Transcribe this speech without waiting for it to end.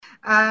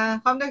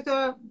خانم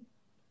دکتر،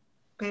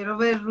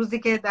 پیرو روزی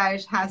که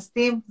درش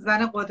هستیم،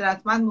 زن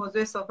قدرتمند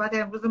موضوع صحبت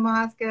امروز ما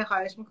هست که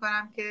خواهش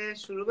میکنم که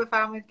شروع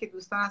بفرمایید که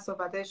دوستان از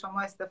صحبت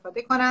شما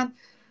استفاده کنند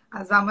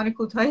از زمان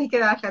کوتاهی که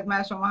در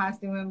خدمت شما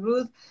هستیم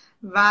امروز.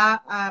 و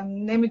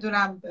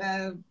نمیدونم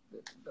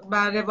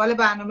روال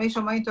برنامه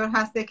شما اینطور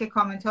هسته که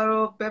کامنت ها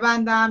رو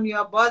ببندم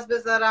یا باز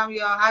بذارم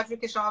یا هر جور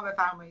که شما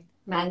بفرمایید.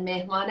 من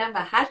مهمانم و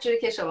هر جوری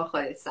که شما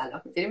خودت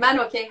صلاح میدونی. من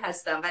اوکی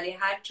هستم ولی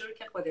هر جور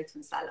که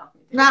خودتون صلاح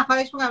میدونی. نه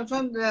خواهش میکنم،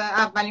 چون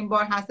اولین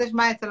بار هستش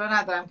من اطلاع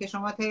ندارم که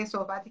شما طی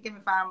صحبتی که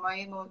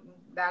میفرمایید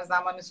در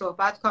زمان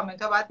صحبت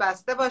کامنت ها باید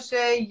بسته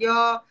باشه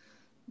یا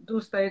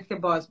دوست دارید که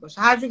باز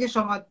باشه. هر جور که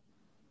شما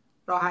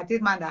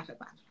راحتید من در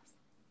خدمت هستم.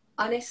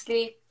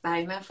 honestly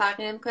برای من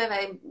فرقی نمیکنه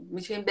و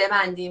میتونیم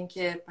ببندیم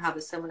که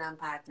حواسمون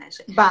پرت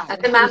نشه.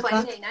 بله. من با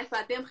این عینک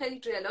باید بیام خیلی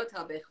جلو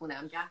تا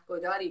بخونم،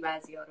 گهگداری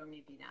بعضیا رو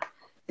میبینم.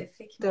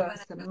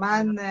 درسته.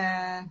 من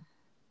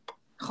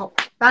خب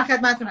در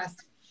خدمتتون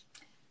هستم.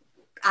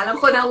 الان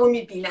خودمو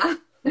میبینم.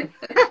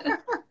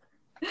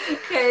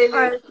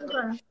 خیلی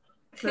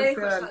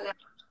خوشحالم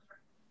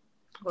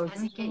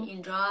از اینکه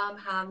اینجا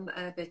هم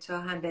به تو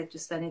هم به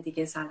دوستان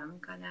دیگه سلام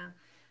میکنم.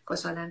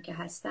 خوشحالم که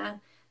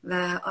هستن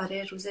و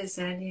آره روز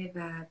زنه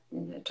و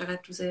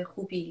چقدر روز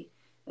خوبی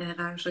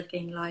قرار شد که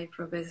این لایو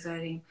رو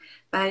بذاریم.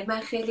 برای من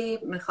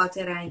خیلی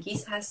خاطر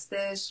انگیز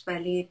هستش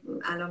ولی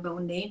الان به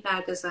اون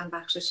نمیپردازم،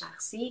 بخش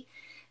شخصی.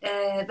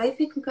 ولی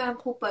فکر میکنم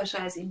خوب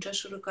باشه از اینجا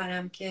شروع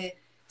کنم که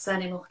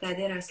زن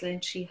مقتدر اصلا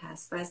چی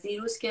هست. و از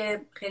دیروز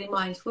که خیلی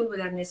مایندفول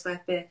بودم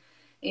نسبت به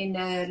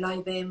این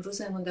لایو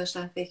امروزمون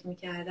داشتم فکر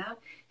میکردم،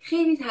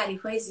 خیلی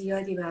تعریف‌های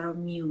زیادی برام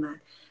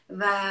میومد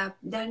و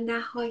در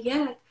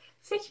نهایت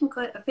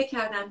فکر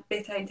کردم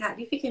بهترین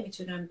تعریفی که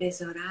میتونم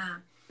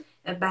بذارم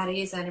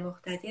برای زن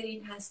مقتدر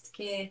این هست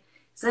که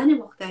زن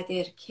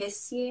مقتدر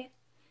کسیه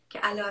که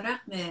علیرغم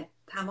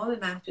تمام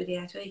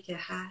محدودیت‌هایی که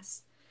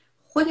هست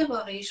خود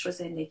واقعیش رو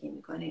زندگی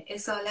میکنه،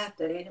 اصالت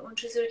داره، یعنی اون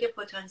چیزی رو که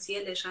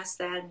پتانسیلش هست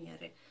در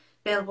میاره،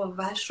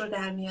 بالقوه‌اش رو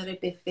در میاره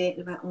به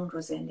فعل و اون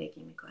رو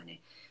زندگی میکنه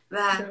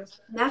و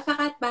نه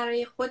فقط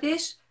برای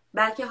خودش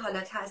بلکه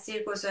حالا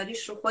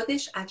تاثیرگذاریش رو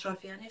خودش،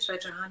 اطرافیانش و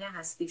جهان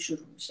هستی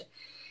شروع میشه.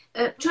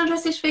 چون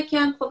راستش فکر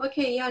کنم خب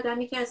اوکی یه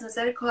آدمی که از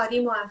نظر کاری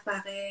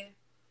موفقه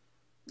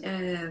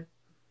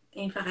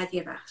این فقط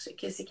یه بخشه.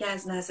 کسی که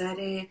از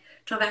نظر،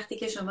 چون وقتی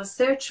که شما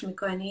سرچ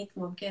میکنید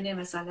ممکنه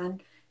مثلا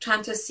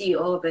چند تا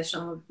CEO به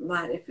شما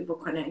معرفی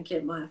بکنن که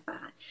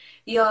موفقن،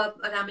 یا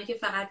آدمایی که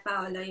فقط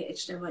فعالای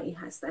اجتماعی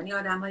هستن، یا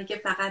آدمایی که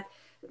فقط،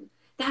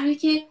 در حالی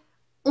که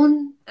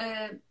اون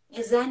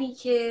زنی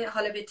که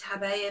حالا به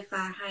تبع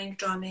فرهنگ،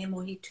 جامعه،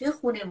 محیط توی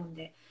خونه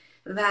مونده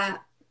و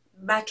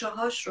بچه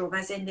هاش رو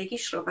و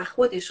زندگیش رو و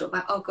خودش رو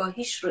و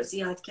آگاهیش رو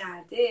زیاد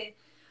کرده،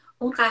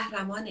 اون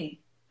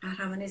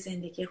قهرمان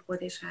زندگی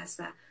خودش هست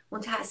و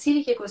اون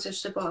تأثیری که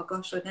گذاشته با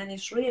آگاه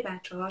شدنش روی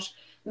بچه هاش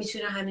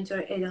میتونه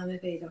همینطور ادامه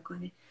پیدا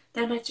کنه.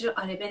 در نتیجه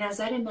آره به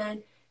نظر من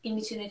این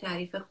میتونه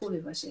تعریف خوبی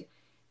باشه.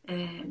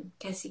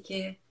 کسی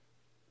که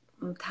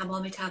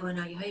تمام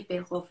توانایی های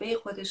بالقوه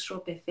خودش رو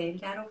به فعل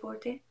در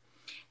آورده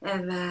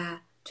و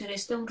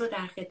تونسته اون رو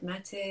در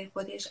خدمت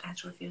خودش،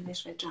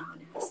 اطرافیانش و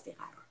جهان هستی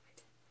قرار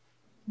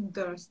بده.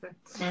 درسته.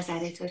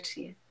 نظر تو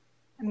چیه؟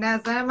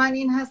 نظر من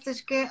این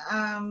هستش که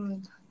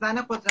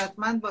زن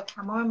قدرتمند با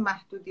تمام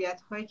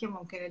محدودیت هایی که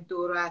ممکنه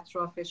دور و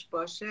اطرافش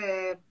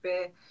باشه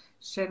به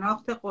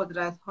شناخت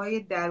قدرت های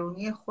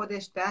درونی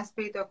خودش دست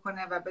پیدا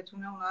کنه و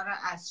بتونه اونا رو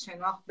از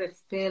شناخت به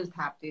فعل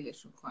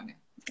تبدیلشون کنه.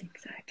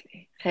 exactly.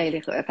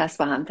 خیلی خوبه، پس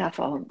با هم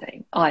تفاهم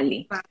داریم.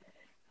 عالی.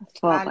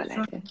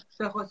 بله.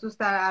 به خصوص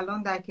در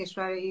الان در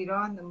کشور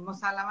ایران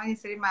مسلما این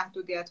سری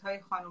محدودیت های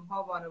خانم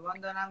ها و بانوان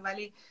دارن،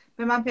 ولی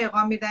به من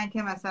پیغام میدن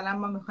که مثلا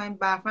ما میخوایم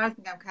برفرض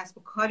میگم کسب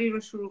و کاری رو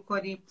شروع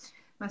کنیم،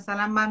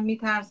 مثلا من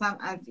میترسم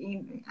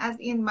از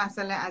این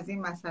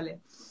مسئله.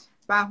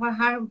 به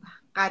هر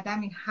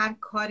قدمی، هر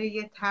کاری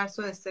یه ترس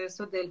و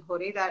استرس و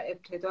دلهوری در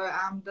ابتدای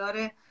امر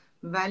داره،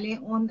 ولی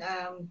اون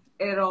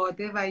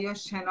اراده و یا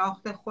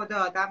شناخت خود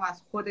آدم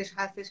از خودش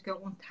هستش که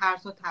اون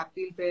ترس رو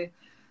تبدیل به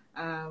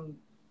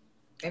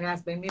این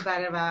از بین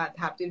میبره و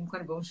تبدیل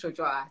میکنه به اون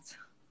شجاعت.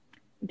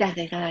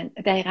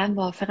 دقیقاً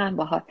موافقم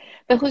باهات.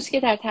 به خصوص که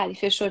در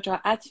تعریف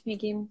شجاعت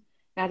میگیم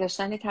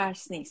نداشتن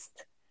ترس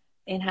نیست،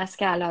 این هست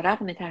که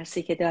علیرغم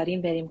ترسی که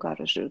داریم بریم کار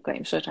رو شروع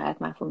کنیم.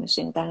 شجاعت مفهومش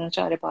این در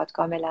نچاره باهات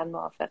کاملا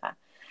موافقم.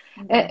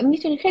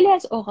 میتونی خیلی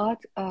از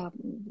اوقات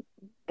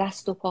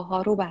دست و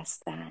پاها رو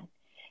بستن،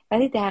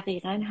 ولی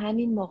دقیقاً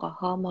همین موقع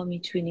ها ما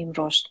میتونیم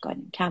رشد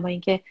کنیم. کما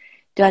اینکه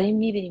داریم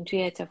میبینیم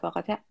توی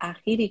اتفاقات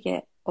اخیری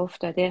که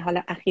افتاده،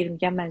 حالا اخیر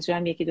میگم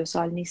منظورم 1-2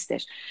 سال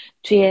نیستش،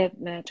 توی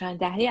چند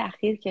دهه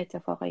اخیر که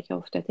اتفاقایی که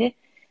افتاده،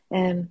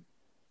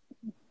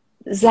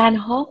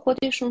 زنها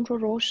خودشون رو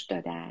رشد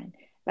دادن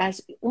و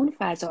از اون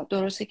فضا،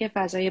 درسته که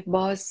فضای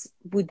باز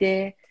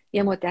بوده،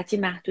 یه مدتی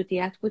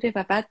محدودیت بوده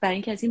و بعد برای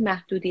اینکه از این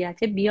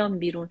محدودیت بیان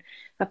بیرون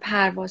و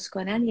پرواز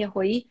کنن،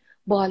 یهویی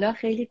بالا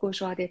خیلی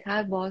گشاده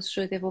تر باز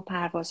شده و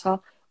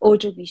پروازها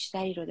اوج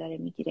بیشتری رو داره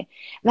میگیره.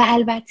 و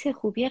البته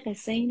خوبی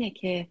قصه اینه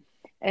که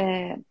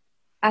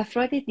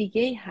افراد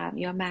دیگه هم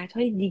یا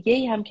مردهای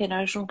دیگه هم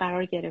کنارشون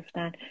قرار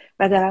گرفتن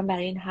و دارن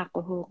برای این حق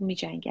و حقوق می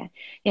جنگن.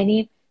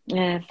 یعنی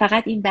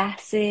فقط این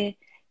بحث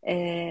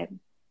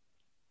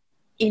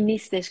این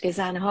نیستش که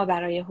زنها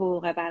برای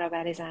حقوق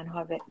برابر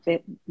زنها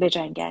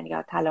بجنگن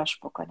یا تلاش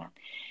بکنن.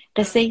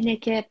 قصه اینه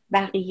که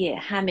بقیه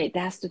همه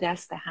دست و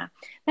دست هم.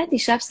 من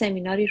دیشب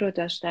سمیناری رو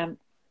داشتم،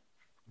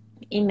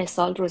 این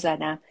مثال رو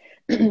زدم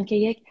که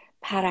یک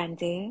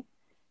پرنده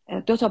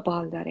 2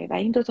 بال داره و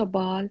این 2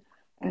 بال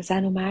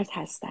زن و مرد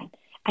هستن.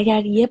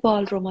 اگر یه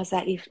بال رو ما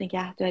ضعیف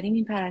نگه داریم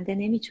این پرنده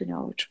نمیتونه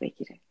اوج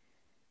بگیره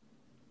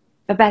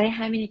و برای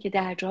همینه که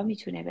در جا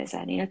میتونه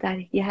بزنه یا در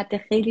یه حد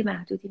خیلی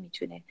محدودی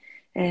میتونه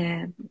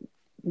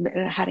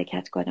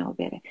حرکت کنه و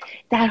بره،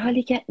 در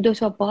حالی که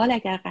 2 بال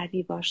اگر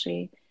قوی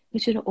باشه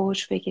میتونه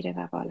اوج بگیره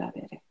و بالا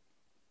بره.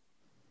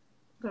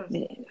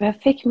 و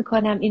فکر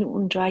میکنم این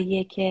اون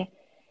جاییه که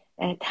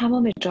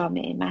تمام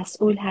جامعه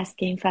مسئول هست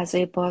که این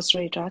فضای باز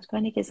رو ایجاد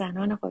کنه که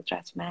زنان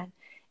قدرتمند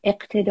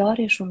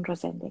اقتدارشون رو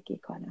زندگی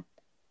کنن.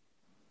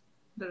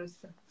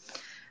 درسته.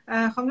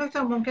 خب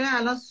دکتر، ممکنه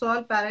الان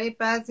سوال برای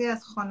بعضی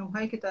از خانم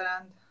هایی که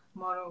دارن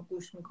ما رو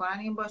گوش میکنن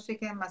این باشه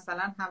که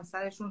مثلا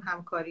همسرشون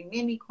همکاری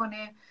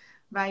نمیکنه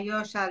و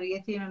یا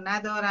شرایطی رو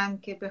ندارن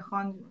که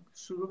بخوان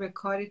شروع به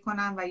کاری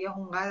کنن و یا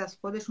اونقدر از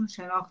خودشون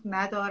شناخت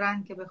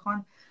ندارن که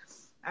بخوان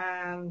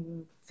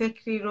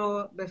فکری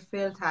رو به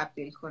فعل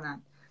تبدیل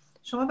کنن.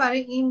 شما برای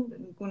این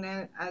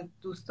گونه از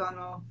دوستان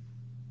و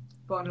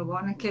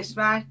بانوان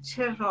کشور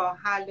چه راه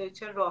حل و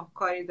چه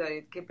راهکاری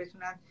دارید که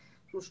بتونن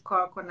روش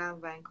کار کنن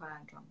و این کار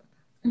انجام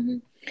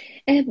بدن؟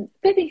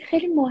 ببین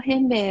خیلی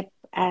مهمه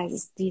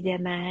از دید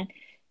من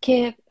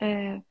که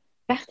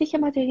وقتی که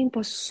ما داریم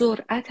با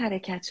سرعت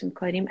حرکت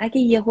میکنیم،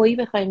 اگه یهویی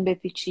بخوایم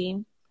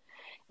بپیچیم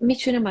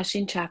میتونه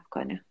ماشین چپ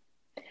کنه،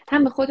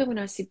 هم به خودمون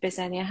آسیب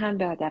بزنه هم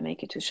به آدمایی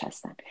که توش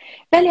هستن.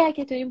 ولی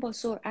اگه داریم با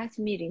سرعت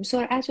میریم،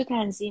 سرعت رو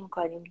تنظیم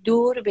کنیم،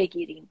 دور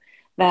بگیریم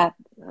و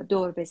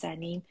دور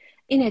بزنیم،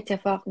 این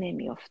اتفاق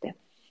نمیفته.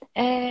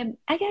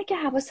 اگر که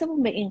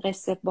حواسمون به این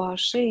قصه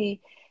باشه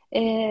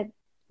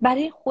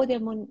برای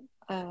خودمون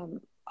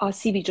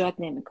آسیب ایجاد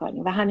نمی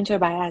کنیم و همینطور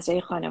برای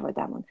اعضای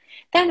خانوادهمون.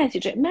 در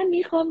نتیجه من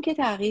میخوام که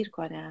تغییر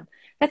کنم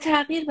و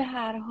تغییر به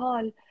هر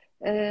حال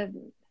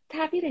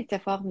تغییر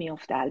اتفاق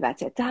میفته،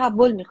 البته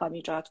تحول میخوام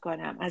ایجاد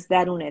کنم، از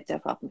درون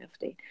اتفاق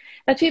میفته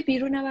و توی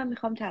بیرونم هم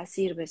میخوام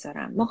تأثیر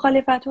بذارم.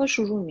 مخالفت ها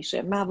شروع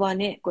میشه،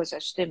 موانع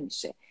گذاشته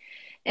میشه.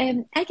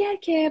 اگر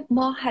که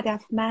ما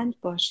هدفمند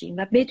باشیم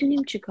و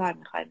بدونیم چی کار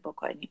میخوایم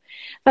بکنیم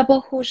و با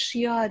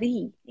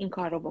هوشیاری این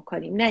کار رو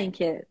بکنیم، نه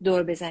اینکه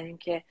دور بزنیم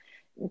که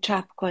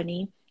چپ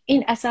کنیم،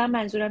 این اصلا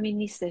منظورم این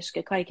نیستش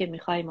که کاری که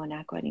میخوایم و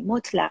نکنیم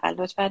مطلقا.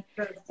 لطفا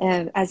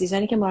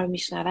عزیزانی که ما رو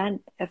میشنون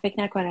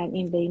فکر نکنن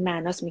این به این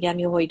معناست میگم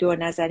یه هوی دور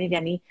نزنید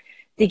یعنی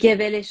دیگه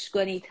ولش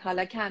کنید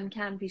حالا کم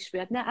کم پیش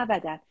بیاد، نه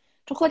ابدا.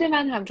 چون خود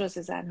من هم جز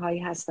زنهایی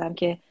هستم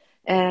که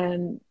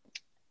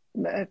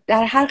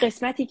در هر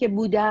قسمتی که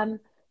بودم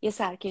یه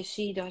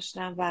سرکشی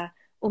داشتم و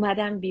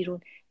اومدم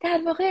بیرون.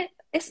 در واقع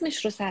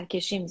اسمش رو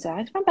سرکشی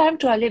میذارم. من برام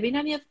جالب،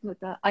 اینم یه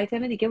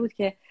آیتم دیگه بود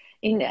که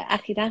این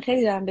اخیراً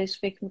خیلی دارم بهش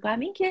فکر میکنم،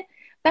 این که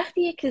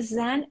وقتی یک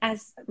زن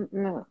از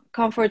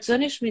کامفورت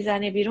زونش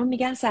میزنه بیرون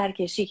میگن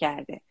سرکشی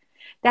کرده،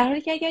 در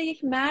حالی که اگر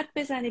یک مرد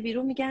بزنه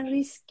بیرون میگن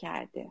ریسک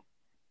کرده.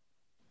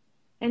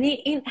 یعنی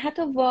این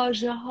حتی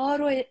واژه ها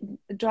رو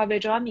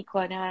جابجا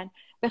میکنن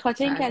به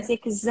خاطر اینکه از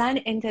یک زن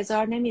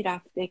انتظار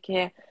نمیرفته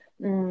که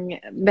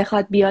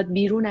بخواد بیاد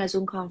بیرون از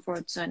اون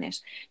کامفورت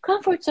زونش.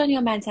 کامفورت زون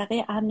یا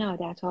منطقه امن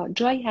عادت ها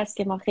جایی هست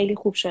که ما خیلی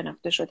خوب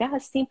شناخته شده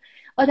هستیم،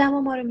 آدم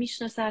ها ما رو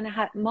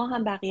میشناسن، ما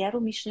هم بقیه رو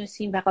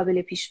میشناسیم و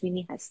قابل پیش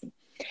بینی هستیم.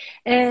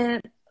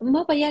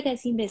 ما باید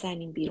از این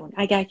بزنیم بیرون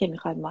اگر که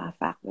میخوایم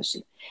موفق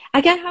باشیم.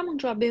 اگر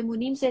همونجا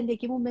بمونیم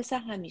زندگیمون مثل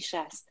همیشه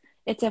است،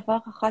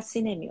 اتفاق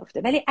خاصی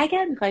نمیفته. ولی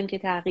اگر میخوایم که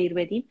تغییر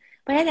بدیم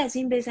باید از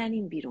این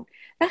بزنیم بیرون.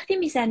 وقتی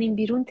میزنیم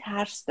بیرون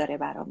ترس داره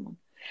برامون.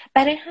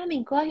 برای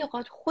همین گاهی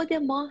اوقات خود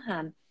ما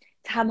هم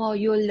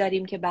تمایل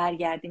داریم که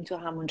برگردیم تو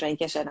همون جایی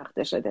که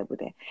شناخته شده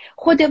بوده.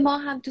 خود ما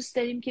هم دوست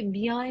داریم که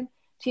بیایم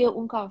توی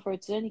اون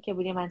کامفورت زونی که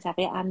بودیم،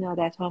 منطقه امن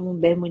عادت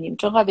هامون بمونیم،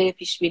 چون قابل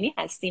پیش بینی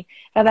هستیم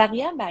و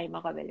بقیه هم برای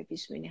ما قابل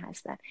پیش بینی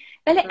هستن.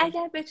 ولی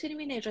اگر بتونیم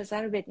این اجازه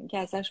رو بدیم که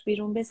ازش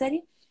بیرون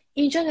بذاریم،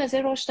 اینجا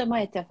تازه رشد ما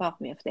اتفاق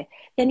میفته.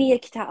 یعنی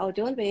یک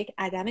تعادل به یک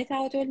عدم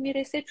تعادل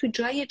میرسه، تو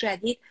جای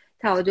جدید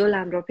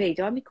تعادلم رو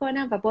پیدا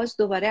میکنم و باز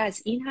دوباره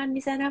از این هم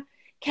میزنم.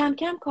 کم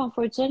کم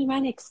کامفورت زون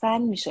من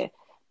اکسپند میشه،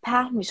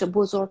 پهن میشه،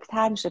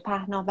 بزرگتر میشه،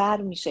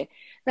 پهناور میشه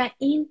و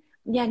این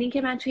یعنی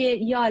که من توی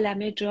یه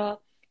عالمه جا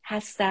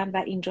هستم و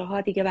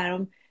اینجاها دیگه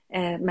برام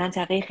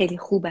منطقه خیلی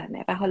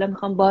خوبمه و حالا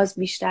میخوام باز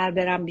بیشتر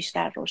برم،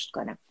 بیشتر رشد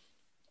کنم.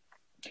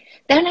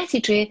 در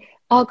نتیجه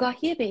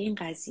آگاهی به این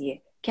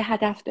قضیه که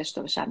هدف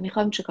داشته باشم،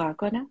 میخوام چیکار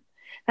کنم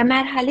و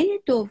مرحله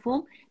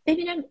دوم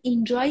ببینم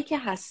اینجایی که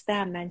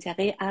هستم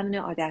منطقه امن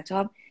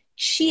عادتام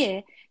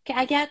چیه که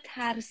اگر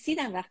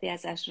ترسیدم وقتی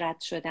ازش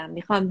رد شدم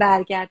میخوام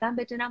برگردم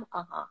بدونم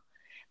آها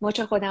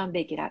مچ خودم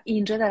بگیرم،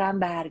 اینجا دارم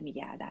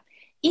برمیگردم،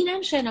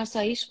 اینم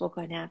شناساییش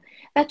بکنم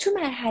و تو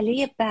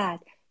مرحله بعد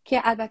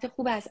که البته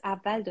خوب از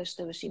اول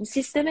داشته باشیم،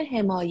 سیستم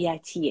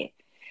حمایتیه.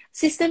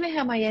 سیستم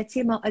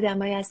حمایتی ما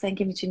آدمایی هستن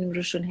که میتونیم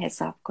روشون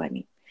حساب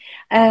کنیم.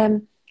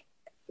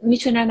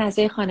 میتونن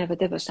اعضای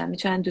خانواده باشن،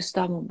 میتونن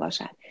دوستامون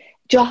باشن،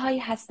 جاهایی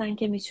هستن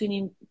که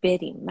میتونیم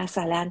بریم.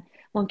 مثلا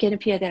ممکنه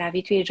پیاده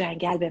روی توی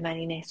جنگل به من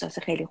این احساس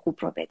خیلی خوب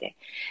رو بده،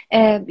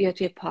 یا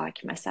توی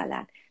پارک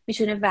مثلا.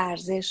 میتونه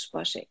ورزش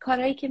باشه،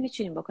 کارهایی که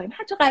میتونیم بکنیم،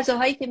 حتی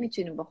غذاهایی که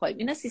میتونیم بخوریم.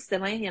 اینا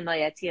سیستمای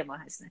حمایتی ما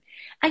هستن.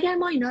 اگر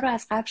ما اینا رو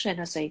از قبل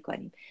شناسایی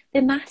کنیم،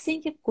 به محض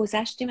اینکه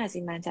گذشتیم از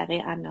این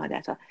منطقه امن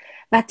عادت‌ها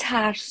و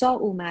ترسا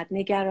اومد،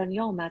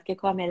 نگرانی‌ها اومد که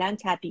کاملا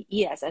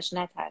طبیعی ازش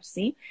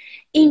نترسیم،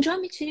 اینجا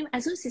میتونیم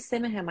از اون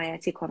سیستم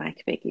حمایتی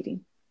کمک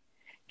بگیریم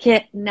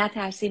که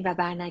نترسیم و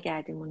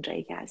برنگردیم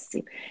اونجایی که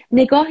هستیم.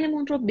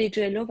 نگاهمون رو به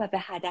جلو و به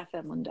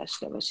هدفمون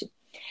داشته باشیم.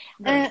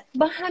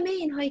 با همه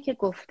اینهایی که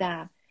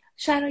گفتم،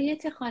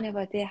 شرایط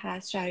خانواده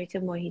هست، شرایط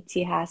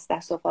محیطی هست،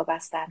 دست و پا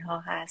بستن‌ها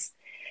هست.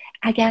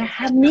 اگر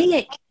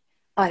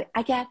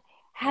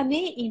همه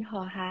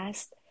اینها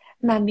هست،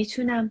 من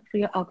میتونم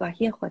روی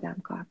آگاهی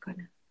خودم کار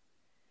کنم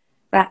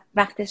و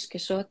وقتش که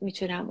شد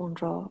میتونم اون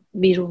رو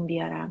بیرون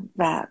بیارم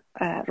و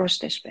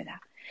رشدش بدم.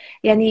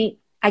 یعنی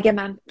اگه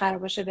من قرار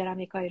باشه برم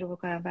یک کاری رو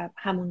بکنم و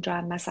همونجا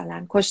هم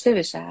مثلا کشته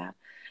بشم،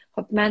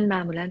 خب من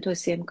معمولا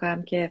توصیه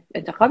میکنم که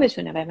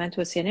انتخابتونه و من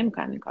توصیه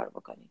نمیکنم این کار رو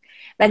بکنید.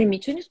 ولی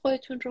میتونید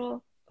خودتون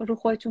رو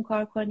خودتون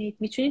کار کنید،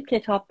 میتونید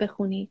کتاب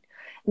بخونید،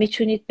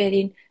 میتونید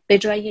برین به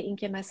جای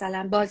اینکه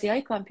مثلا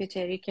بازی‌های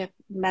کامپیوتری که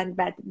من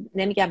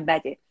نمیگم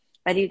بده،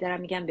 ولی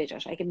دارم میگم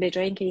بجاش، اگه به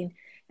جای اینکه این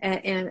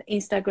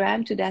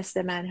اینستاگرام تو دست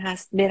من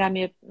هست برم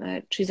یه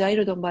چیزایی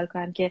رو دنبال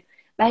کنم که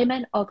برای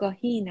من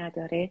آگاهی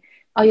نداره،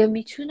 آیا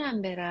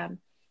میتونم برم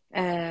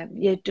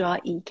یه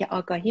جایی که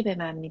آگاهی به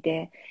من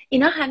میده؟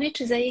 اینا همه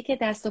چیزایی که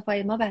دست و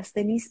پای ما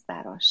بسته نیست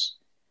براش.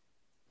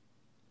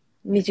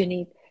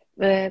 میدونید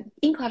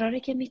این کارا رو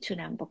که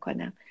میتونم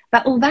بکنم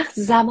و اون وقت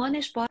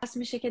زمانش باز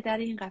میشه که در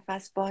این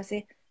قفس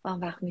بازه و اون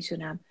وقت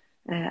میتونم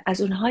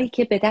از اونهایی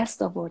که به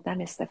دست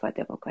آوردم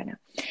استفاده بکنم.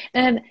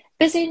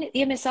 بذارین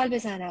یه مثال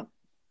بزنم.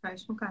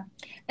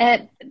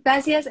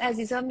 بعضی از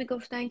عزیزان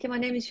میگفتن که ما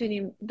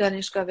نمیتونیم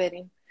دانشگاه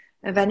بریم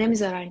و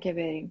نمیذارن که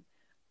بریم.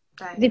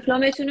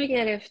 دیپلمتون رو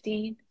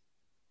گرفتین؟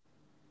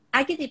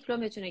 اگه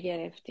دیپلمتون رو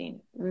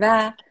گرفتین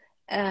و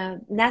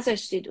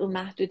نذاشتید اون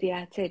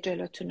محدودیت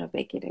جلوتون رو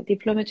بگیره،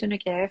 دیپلمتون رو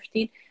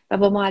گرفتین و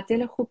با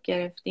معدل خوب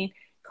گرفتین،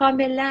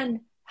 کاملا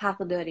حق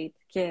دارید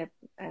که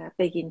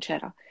بگین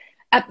چرا.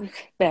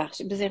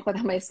 ببخشید بذارید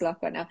خودم رو اصلاح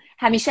کنم،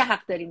 همیشه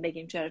حق داریم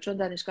بگیم چرا، چون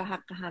دانشگاه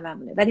حق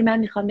هممونه. ولی من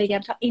میخوام بگم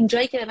تا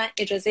اینجایی که به من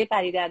اجازه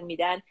پریدن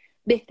میدن،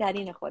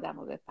 بهترین خودم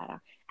رو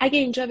بپرم. اگه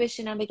اینجا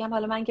بشینم بگم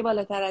حالا من که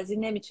بالاتر از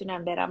این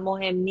نمیتونم برم،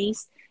 مهم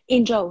نیست،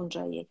 اینجا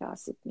اونجاییه که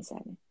آسیب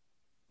میزنه.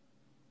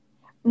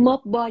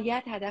 ما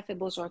باید هدف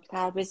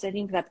بزرگتر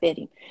بذاریم و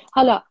بریم.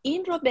 حالا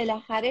این رو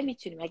بالاخره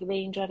میتونیم، اگه به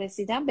اینجا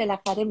رسیدم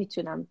بالاخره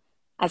میتونم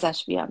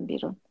ازش بیام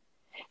بیرون.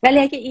 ولی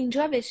اگه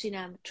اینجا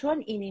بشینم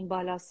چون این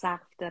بالا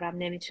سقف دارم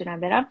نمیتونم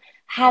برم،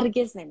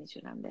 هرگز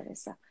نمیتونم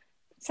برسم.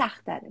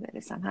 سخت داره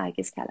برسم،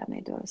 هرگز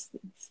کلمه درستی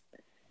نیست.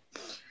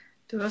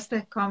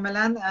 درسته،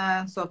 کاملا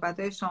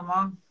صحبتهای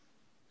شما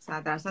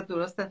 100%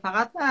 درسته.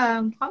 فقط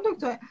خانم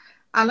دکتر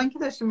الان که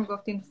داشتیم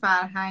میگفتین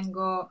فرهنگ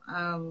و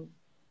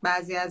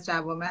بعضی از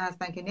جوامع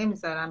هستن که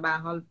نمیذارن به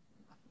حال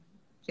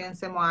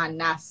جنس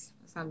مؤنث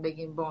مثلا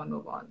بگیم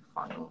بانوان،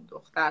 خانم،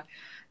 دختر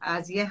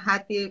از یه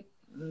حدی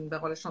به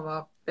قول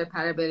شما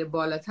بپره بره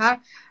بالاتر.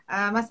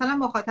 مثلا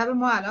مخاطب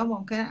ما الان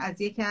ممکن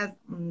از یکی از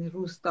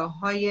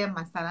روستاهای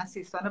مثلا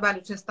سیستان و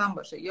بلوچستان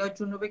باشه یا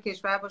جنوب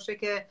کشور باشه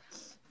که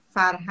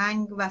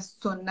فرهنگ و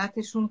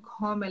سنتشون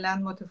کاملا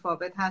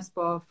متفاوت هست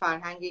با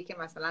فرهنگی که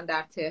مثلا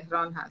در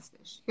تهران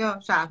هستش یا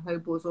شهرهای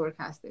بزرگ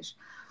هستش.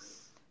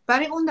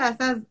 برای اون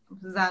دسته از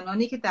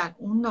زنانی که در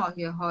اون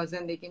ناحیه ها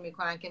زندگی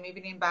میکنن که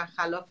میبینیم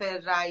برخلاف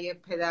رأی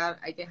پدر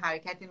اگه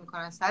حرکتی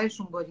میکنن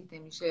سرشون بریده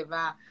میشه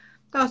و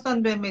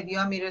داستان به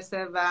مدیا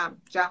میرسه و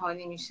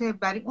جهانی میشه،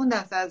 برای اون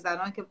دسته از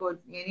زنان که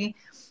یعنی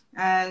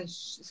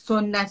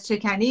سنت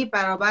شکنی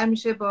برابر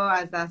میشه با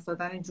از دست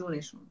دادن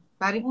جونشون،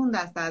 برای اون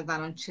دسته از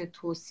زنان چه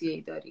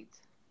توصیه‌ای دارید؟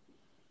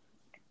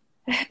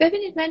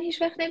 ببینید من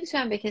هیچ وقت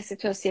نمیتونم به کسی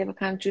توصیه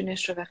بکنم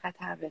جونش رو به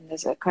خطر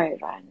بندازه، کاری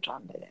رو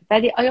انجام بده.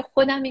 ولی آیا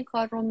خودم این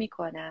کار رو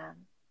میکنم؟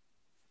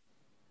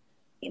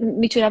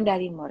 میتونم در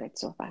این مورد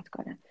صحبت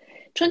کنم.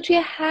 چون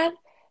توی هر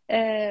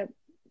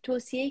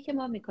توصیه‌ای که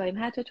ما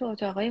میکنیم، حتی تو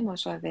اتاقای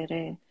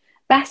مشاوره،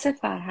 بحث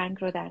فرهنگ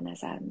رو در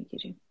نظر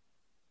میگیریم.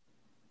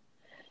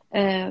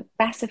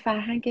 بحث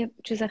فرهنگ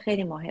چیز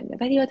خیلی مهمه.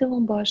 ولی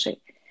یادمون باشه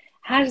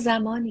هر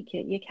زمانی که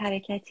یک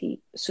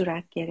حرکتی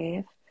صورت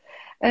گرفت،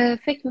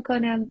 فکر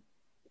میکنم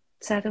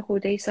 100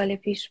 خورده سال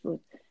پیش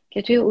بود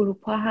که توی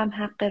اروپا هم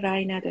حق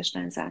رأی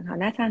نداشتن زنها.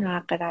 نه تنها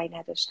حق رأی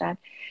نداشتن،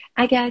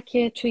 اگر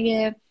که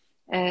توی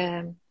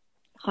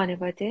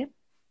خانواده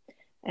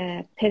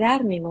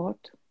پدر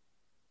میمرد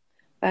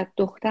و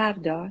دختر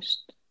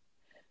داشت،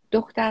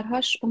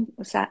 دخترهاش اون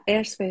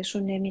ارث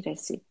بهشون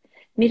نمیرسید،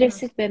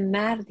 میرسید به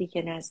مردی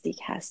که نزدیک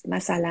هست،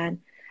 مثلا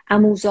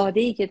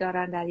عموزاده‌ای که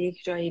دارن در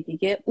یک جای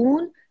دیگه،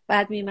 اون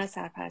بعد میومد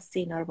سرپرستی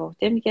اینا رو به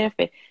عهده میگرفت.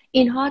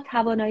 اینها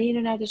توانایی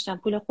رو نداشتن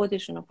پول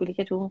خودشون، پولی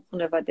که تو اون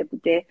خانواده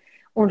بوده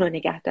اون رو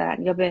نگه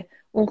دارن یا به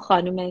اون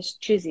خانومش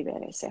چیزی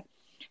برسه.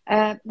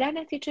 در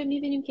نتیجه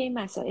میبینیم که این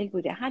مسائل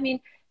بوده. همین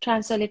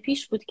چند سال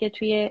پیش بود که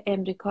توی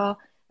امریکا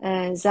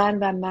زن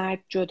و مرد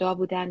جدا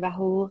بودن و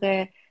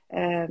حقوق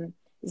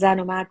زن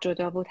و مرد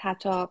جدا بود.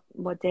 حتی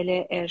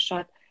مدل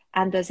ارشاد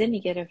اندازه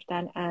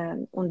میگرفتن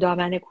اون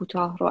دامن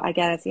کوتاه رو،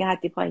 اگر از یه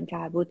حدی پایین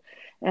تر بود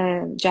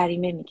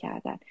جریمه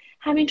میکردن.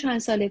 همین چند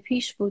سال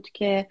پیش بود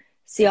که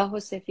سیاه و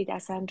سفید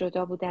اصلا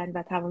جدا بودن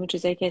و تمام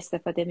چیزایی که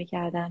استفاده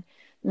میکردن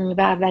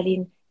و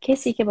اولین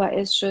کسی که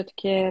باعث شد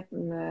که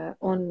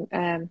اون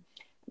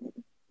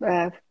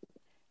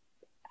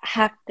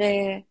حق،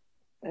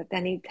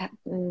 یعنی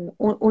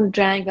اون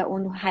جنگ و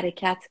اون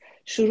حرکت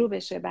شروع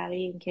بشه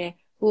برای اینکه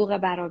حقوق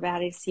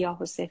برابری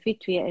سیاه و سفید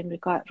توی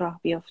امریکا راه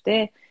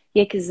بیفته،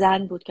 یک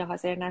زن بود که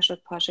حاضر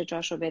نشد پاش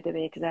جاشو بده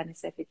به یک زن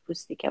سفید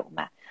پوستی که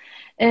اومد.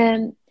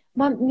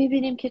 ما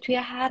میبینیم که توی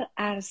هر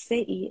عرصه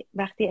ای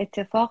وقتی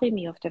اتفاقی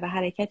میفته و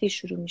حرکتی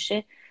شروع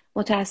میشه،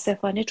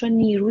 متاسفانه چون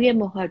نیروی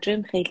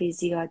مهاجم خیلی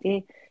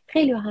زیاده،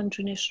 خیلی هم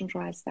جونشون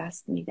رو از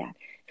دست میدن،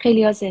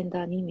 خیلی ها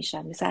زندانی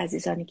میشن، مثل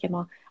عزیزانی که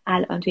ما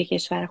الان توی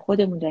کشور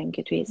خودمون داریم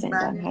که توی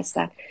زندان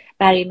هستن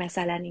برای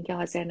مثلا اینکه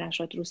حاضر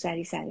نشد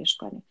روسری سرش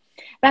کنه.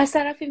 و از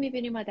طرفی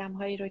میبینیم آدم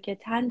هایی رو که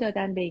تن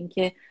دادن به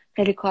اینکه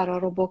خیلی کارا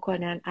رو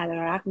بکنن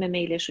علیرغم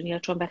میلشون، یا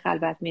چون به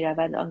خلوت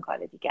میروند آن کار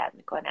دیگر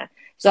میکنن،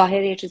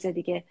 ظاهر یه چیز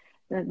دیگه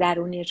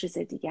درون یه چیز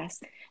دیگه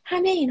است.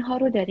 همه اینها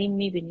رو داریم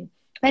میبینیم.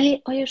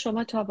 ولی آیا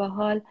شما تا به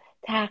حال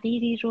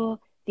تغییری رو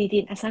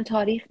دیدین؟ اصلا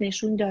تاریخ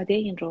نشون داده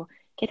این رو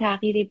که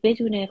تغییری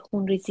بدون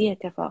خونریزی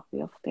اتفاق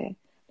بیفته؟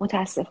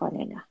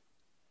 متاسفانه نه.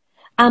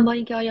 اما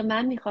اینکه آیا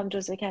من میخوام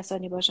جزو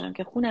کسانی باشم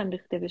که خونم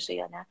ریخته بشه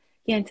یا نه،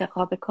 یه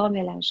انتخاب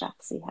کاملا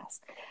شخصی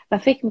هست و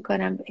فکر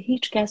میکنم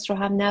هیچ کس رو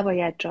هم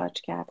نباید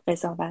جاج کرد،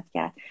 قضاوت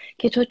کرد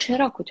که تو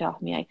چرا کوتاه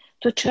میای،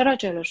 تو چرا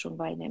جلوشون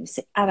وای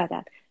نمیسی.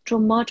 ابدا،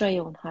 چون ما جای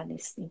اونها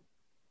نیستیم.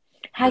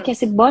 هر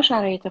کسی با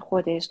شرایط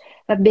خودش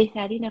و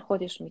بهترین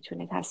خودش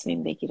میتونه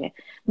تصمیم بگیره.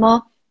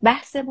 ما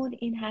بحثمون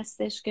این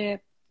هستش که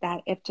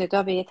در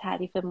ابتدا به یه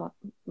تعریف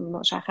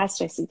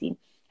مشخص رسیدیم،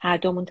 هر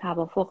دومون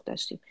توافق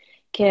داشتیم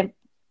که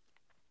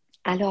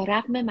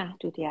علیرغم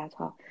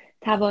محدودیت‌ها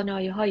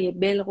توانایی‌های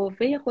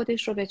بالقوه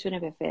خودش رو بتونه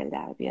به فعل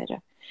در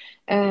بیاره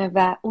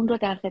و اون رو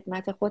در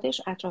خدمت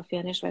خودش،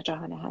 اطرافیانش و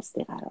جهان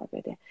هستی قرار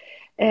بده.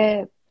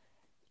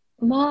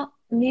 ما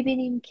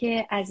میبینیم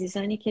که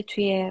عزیزانی که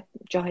توی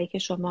جاهایی که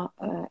شما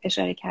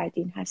اشاره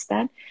کردین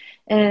هستن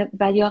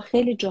و یا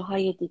خیلی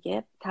جاهای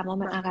دیگه،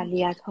 تمام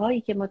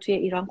اقلیت‌هایی که ما توی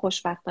ایران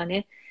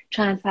خوشبختانه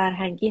چند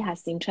فرهنگی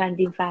هستیم،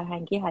 چندین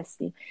فرهنگی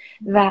هستیم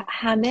و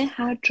همه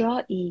هر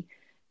جایی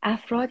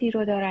افرادی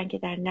رو دارن که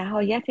در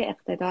نهایت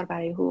اقتدار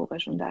برای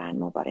حقوقشون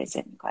دارن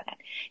مبارزه میکنن.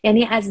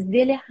 یعنی از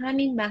دل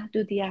همین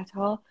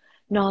محدودیت‌ها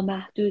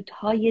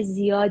نامحدودهای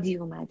زیادی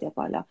اومده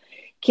بالا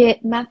که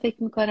من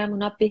فکر میکنم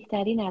اونا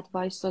بهترین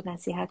ادوایس و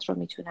نصیحت رو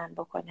میتونن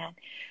بکنن.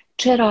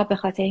 چرا؟ به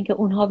خاطر اینکه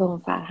اونها به اون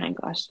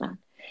فرهنگ آشنان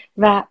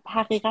و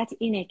حقیقت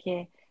اینه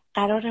که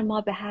قرار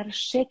ما به هر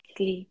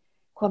شکلی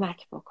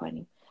کمک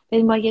بکنیم.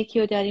 ما یکی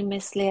رو داریم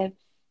مثل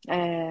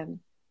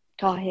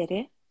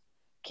طاهره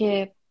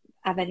که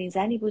اولین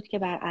زنی بود که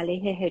بر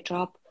علیه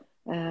حجاب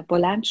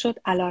بلند شد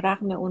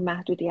علیرغم اون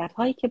محدودیت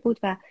هایی که بود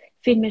و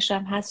فیلمش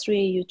هم هست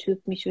روی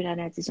یوتیوب، میتونن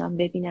عزیزان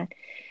ببینن.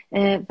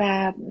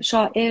 و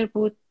شاعر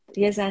بود،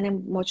 یه زن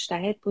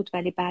مجتهد بود،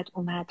 ولی بعد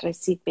اومد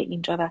رسید به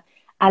اینجا و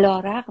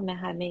علیرغم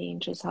همه این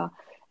چیزها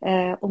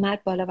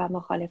اومد بالا و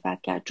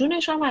مخالفت کرد،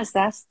 جونش هم از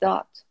دست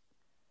داد،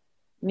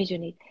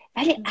 میدونید.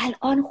 ولی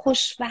الان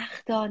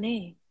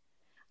خوشبختانه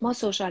ما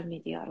سوشال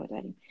میدیا رو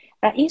داریم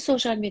و این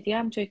سوشال میدیا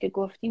همونطور که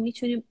گفتیم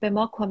میتونیم به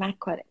ما کمک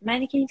کنه.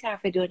 منی که این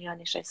طرف دنیا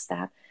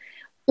نشستم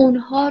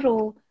اونها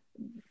رو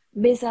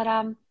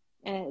بذارم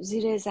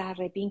زیر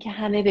ذره بین که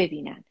همه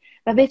ببینن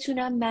و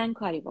بتونم من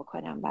کاری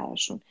بکنم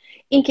براشون.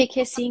 این که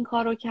کسی این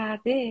کار رو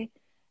کرده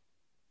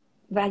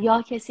و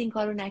یا کسی این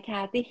کار رو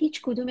نکرده،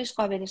 هیچ کدومش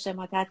قابل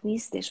شماتت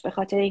نیستش، به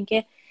خاطر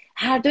اینکه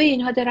هر دوی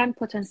اینها دارن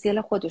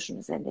پتانسیل خودشون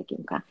رو زندگی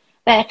میکنن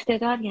و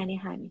اقتدار یعنی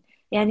همین،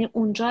 یعنی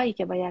اون جایی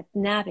که باید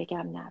نه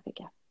بگم،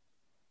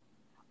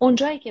 اون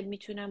جایی که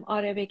میتونم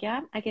آره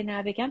بگم، اگه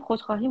نه بگم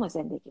خودخواهیمو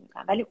زندگی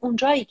میکنم، ولی اون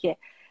جایی که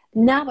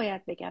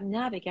نباید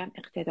بگم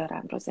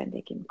اقتدارم رو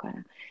زندگی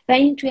میکنم. و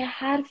این توی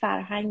هر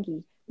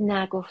فرهنگی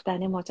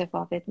نگفتنه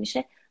متفاوت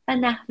میشه و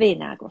نحوه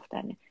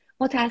نگفتنه.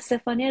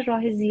 متاسفانه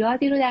راه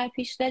زیادی رو در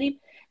پیش داریم،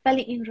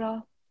 ولی این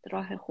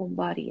راه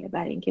خونباریه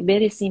برای اینکه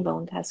برسیم به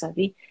اون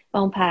تساوی و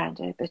اون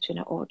پرنده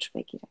بتونه اوج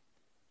بگیره.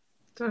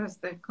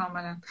 درسته،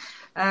 کاملا.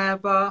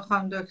 با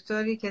خانم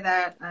دکتری که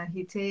در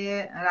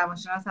حیطه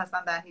روانشناس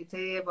هستن، در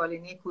حیطه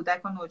بالینی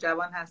کودک و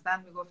نوجوان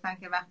هستن، میگفتن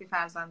که وقتی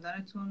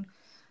فرزندانتون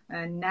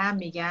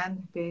نمیگن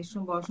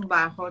باشون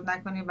برخورد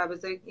نکنیم و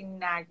بذارید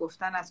این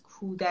نگفتن از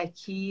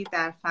کودکی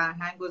در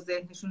فرهنگ و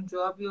ذهنشون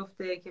جا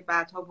بیفته که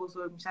بعدها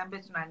بزرگ میشن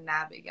بتونن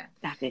نبگن.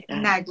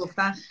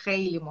 نگفتن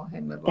خیلی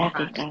مهمه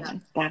واقعا.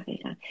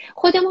 دقیقاً.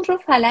 خودمون رو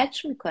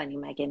فلج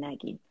میکنیم اگه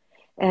نگیم.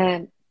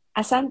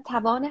 اصلا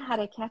توان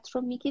حرکت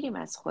رو میگیریم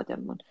از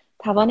خودمون.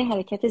 توان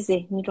حرکت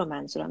ذهنی رو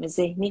منظورم،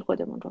 ذهنی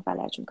خودمون رو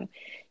فلج میکنیم.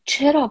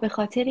 چرا؟ به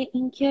خاطر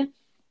اینکه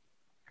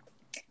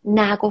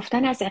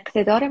نگفتن از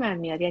اقتدار من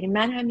میاد. یعنی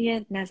من هم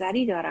یه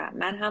نظری دارم،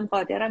 من هم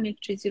قادرم یک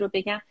چیزی رو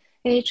بگم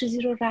یا یک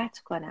چیزی رو رد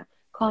کنم.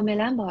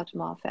 کاملا باهات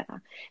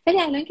موافقم.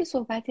 ولی الان که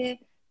صحبت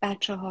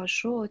بچه ها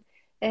شد،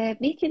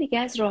 یکی دیگه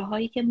از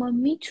راههایی که ما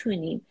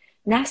میتونیم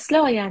نسل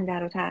آینده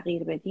رو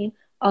تغییر بدیم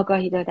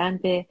آگاهی دادن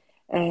به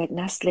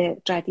نسل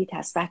جدید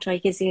هست. بچه‌هایی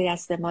که زیر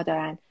دست ما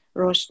دارن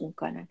رشد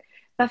میکنن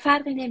و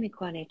فرقی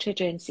نمیکنه چه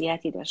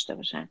جنسیتی داشته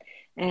باشن،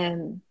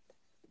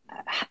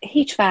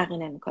 هیچ فرقی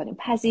نمیکنه.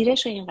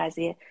 پذیرش این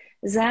قضیه،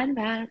 زن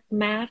و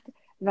مرد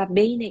و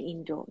بین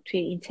این دو توی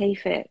این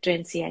طیف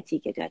جنسیتی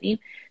که داریم،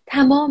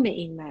 تمام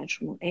این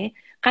مجموعه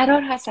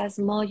قرار هست از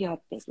ما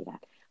یاد بگیرن.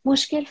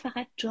 مشکل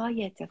فقط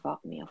جای اتفاق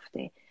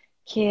میفته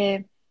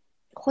که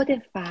خود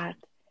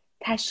فرد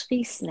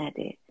تشخیص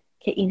نده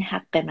که این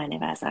حق منه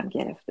و ازم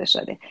گرفته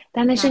شده.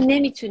 در نتیجه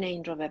نمیتونه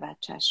این رو به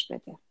بچهش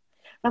بده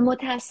و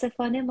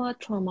متاسفانه ما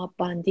تروما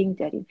باندینگ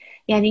داریم.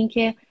 یعنی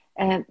اینکه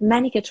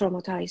منی که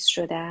تروماتایز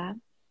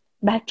شدم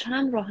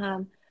بچه‌م رو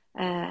هم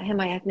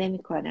حمایت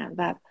نمی‌کنم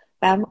و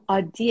برام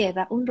عادیه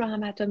و اون رو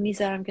هم حتی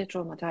میذارم که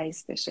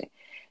تروماتایز بشه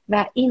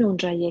و این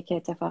اونجاییه که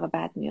اتفاق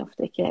بد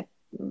میفته که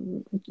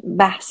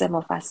بحث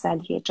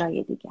مفصلی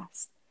جای دیگه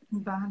است.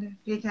 بله،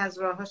 یکی از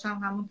راهاش هم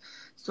همون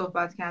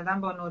صحبت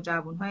کردن با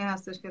نوجوان‌هایی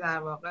هستش که در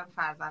واقع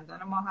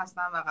فرزندان ما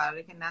هستن و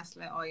قراره که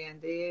نسل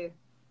آینده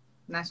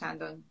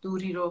نچندان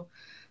دوری رو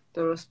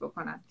درست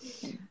بکنن.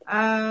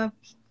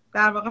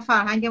 در واقع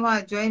فرهنگ ما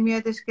از جایی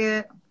میادش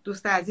که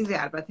دوست عزیزی،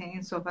 البته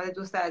این صحبت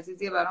دوست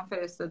عزیزی برام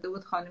فرستاده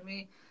بود،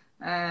 خانمی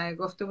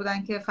گفته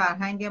بودن که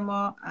فرهنگ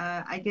ما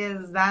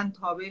اگه زن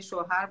تابع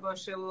شوهر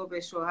باشه و به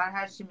شوهر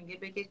هر چی میگه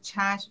بگه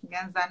چشم،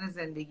 میگن زن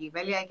زندگی،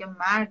 ولی اگه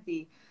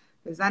مردی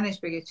به زنش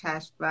بگه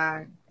چشم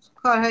و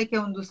کارهایی که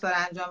اون دوست داره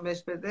انجام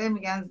بهش بده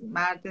میگن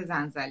مرد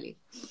زنزلی.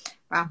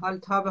 و حال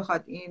تا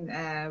بخواد این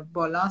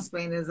بالانس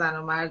بین زن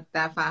و مرد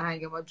در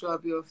فرهنگ ما جا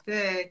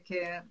بیفته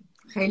که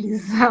خیلی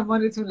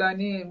زمان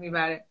طولانی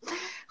میبره.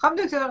 خب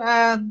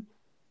دکتر،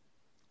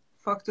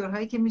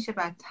 فاکتورهایی که میشه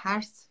بر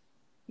ترس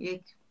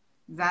یک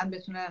زن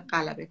بتونه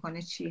غلبه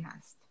کنه چی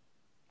هست؟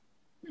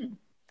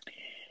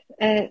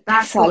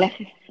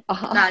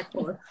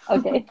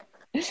 اوکی.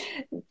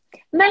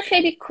 من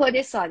خیلی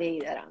کد ساده ای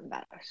دارم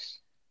براش.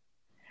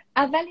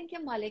 اول اینکه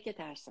مالک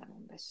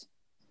ترسمون بشه.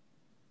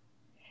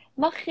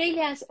 ما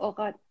خیلی از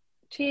اوقات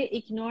توی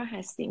ایگنور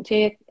هستیم،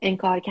 توی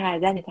انکار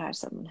کردن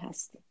ترسمون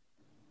هستیم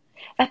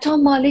و تا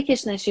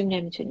مالکش نشیم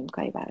نمیتونیم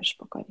کاری براش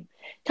بکنیم.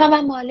 تا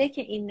من مالک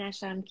این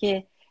نشم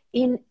که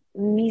این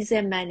میز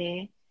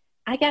منه،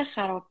 اگر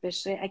خراب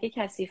بشه، اگه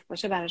کثیف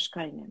باشه، براش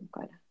کاری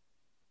نمیکنم.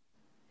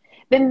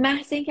 به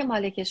محض اینکه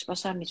مالکش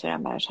باشم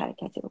میتونم براش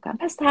حرکتی بکنم.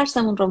 پس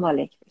ترسمون رو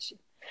مالک بشیم.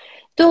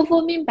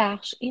 دومین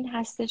بخش این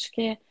هستش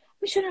که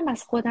میتونم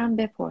از خودم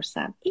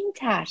بپرسم این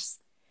ترس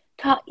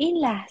تا این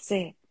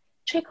لحظه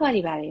چه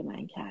کاری برای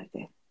من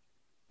کرده؟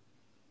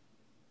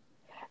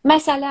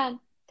 مثلا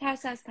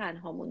ترس از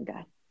تنها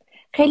موندن.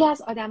 خیلی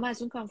از آدم ها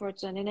از اون کامفورت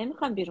زونه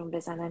نمیخوان بیرون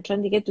بزنن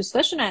چون دیگه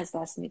دوستاشون از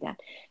دست میدن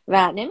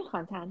و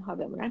نمیخوان تنها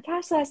بمونن.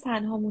 ترس از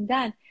تنها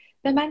موندن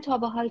به من تا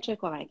به حال چه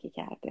کمکی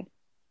کرده؟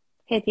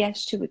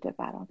 هدیهش چی بوده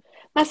برام؟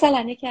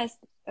 مثلا یکی از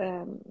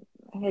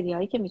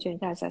هدیه‌هایی که میتونید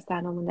ترس از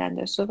تنها موندن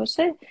داشته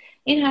باشه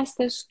این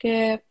هستش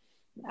که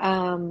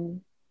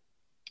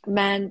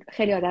من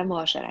خیلی آدم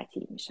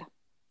معاشرتی میشم،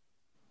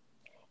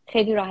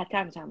 خیلی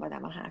راحت‌تر میتونم با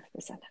آدم ها حرف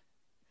بزنم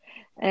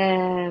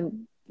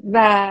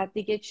و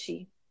دیگه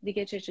چی؟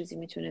 دیگه چه چیزی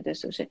میتونه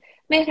داشته باشه؟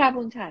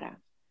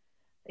 مهربون‌ترم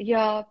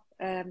یا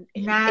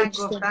نه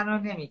گفتن رو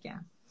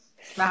نمیگم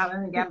و همه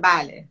میگن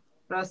بله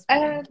راست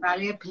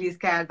برای پلیز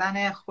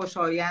کردن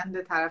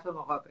خوشایند طرف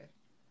مقابل.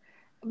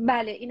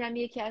 بله اینم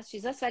یکی از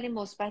چیزاست ولی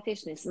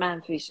مثبتش نیست،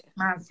 منفیشه.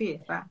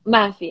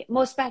 منفی.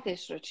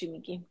 مثبتش رو چی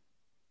میگیم؟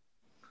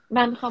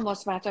 من میخوام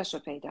مثبتش رو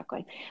پیدا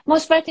کنیم.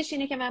 مثبتش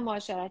اینه که من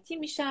معاشرتی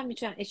میشم،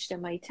 میتونم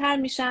اجتماعی تر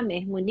میشم،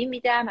 مهمونی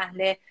میدم،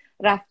 اهل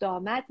رفت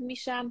آمد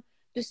میشم،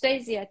 دوستای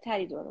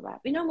زیادتری دور بر.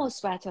 اینا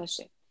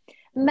مثبتاشه.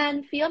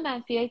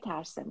 منفیای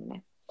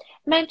ترسمونه.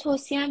 من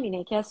توصیهم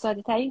اینه که از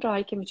ساده ترین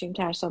راهی که میتونیم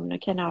ترسمون رو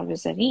کنار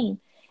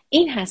بذاریم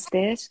این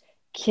هستش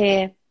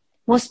که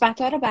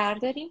مثبت‌ها رو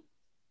برداریم.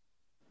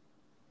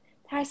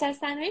 ترس از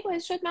تنهایی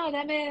باعث شد من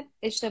آدم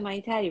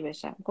اجتماعی تری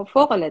بشم. خب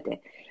فوق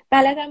العاده.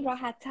 بلدم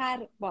راحت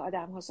تر با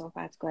آدم ها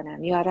صحبت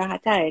کنم یا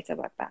راحت تر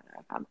ارتباط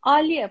برقرار.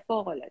 عالیه،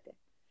 فوق العاده.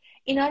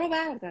 اینا رو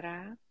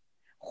بردارم،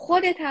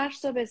 خود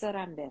ترس رو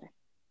بذارم بره.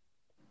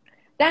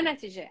 در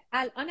نتیجه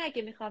الان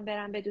اگه میخوام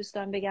برم به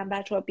دوستان بگم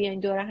بچه‌ها بیاین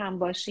دور هم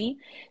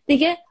باشین،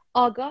 دیگه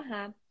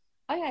آگاهم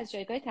آیا از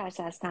جایگاه ترس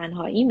از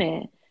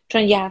تنهاییمه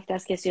چون یه هفته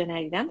از کسی رو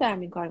ندیدم دارم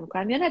این کار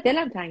میکنم یا نه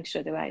دلم تنگ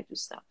شده برای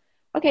دوستان.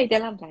 اوکی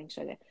دلم تنگ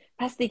شده،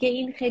 پس دیگه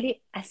این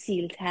خیلی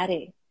اصیل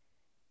تره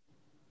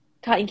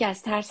تا اینکه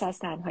از ترس از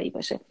تنهایی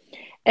باشه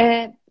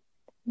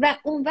و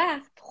اون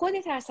وقت خود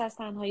ترس از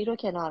تنهایی رو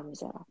کنار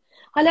میذارم.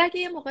 حالا اگه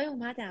یه موقعی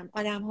اومدم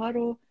آدم ها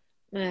رو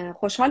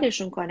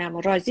خوشحالشون کنم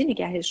و راضی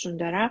نگهشون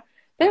دارم،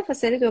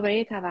 بلافاصله دوباره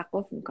یه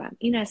توقف میکنم.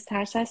 این از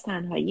ترس از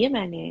تنهایی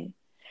منه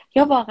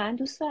یا واقعا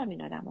دوست دارم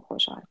این آدم رو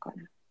خوشحال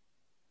کنم؟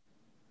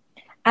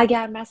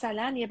 اگر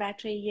مثلا یه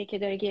بچه‌ایه که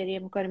داره گریه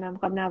میکنه، من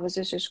میخوام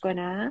نوازشش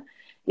کنم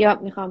یا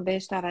میخوام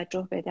بهش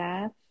توجه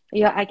بدم،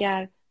 یا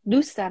اگر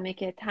دوستمه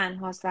که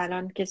تنهاست و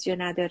الان کسی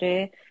رو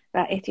نداره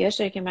و احتیاج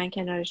داره که من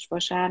کنارش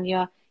باشم،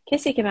 یا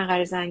کسی که من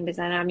قرار زنگ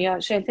بزنم، یا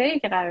شلتری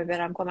که قرار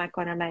برم کمک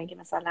کنم برای اینکه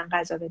مثلا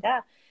غذا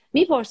بدم،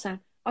 میپرسم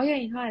آیا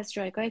اینها از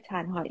جایگاه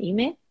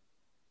تنهاییمه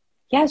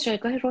یا از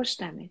جایگاه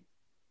رشدمه؟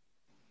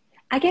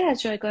 اگر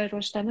از جایگاه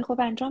رشدمه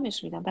خب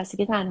انجامش میدم، پس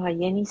دیگه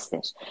تنهایی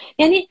نیستش.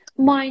 یعنی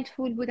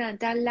مایندفول بودن،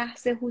 در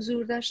لحظه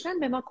حضور داشتن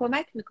به ما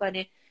کمک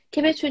میکنه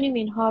که بتونیم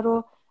اینها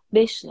رو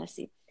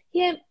بشناسیم.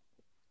 یه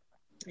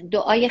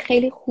دعای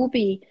خیلی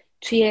خوبی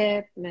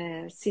توی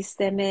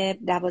سیستم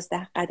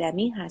 12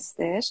 قدمی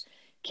هستش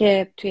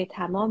که توی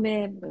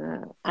تمام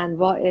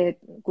انواع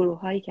گروه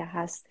هایی که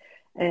هست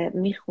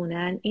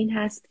میخونن. این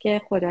هست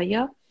که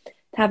خدایا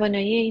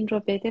توانایی این رو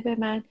بده به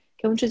من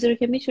که اون چیزی رو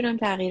که میتونم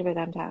تغییر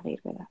بدم،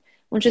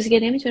 اون چیزی که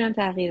نمیتونم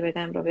تغییر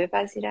بدم رو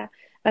بپذیرم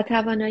و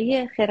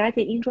توانایی خرد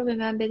این رو به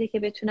من بده که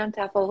بتونم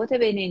تفاوت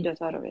بین این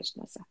دوتا رو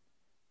بشناسم.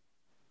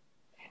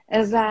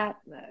 و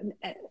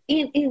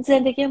این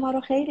زندگی ما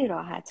رو خیلی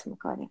راحت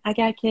میکنه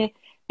اگر که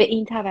به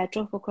این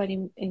توجه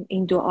بکنیم،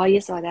 این دعای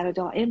ساده رو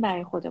دائم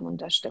برای خودمون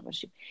داشته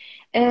باشیم.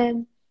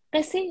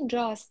 قصه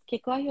اینجاست که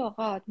گاهی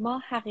اوقات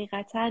ما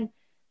حقیقتاً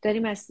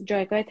داریم از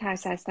جایگاه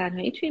ترس از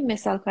تنهایی توی این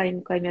مثال کاری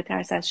میکنیم، یا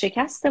ترس از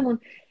شکستمون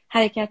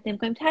حرکت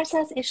نمیکنیم. ترس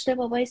از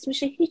اشتباه باعث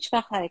میشه هیچ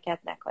وقت حرکت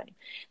نکنیم.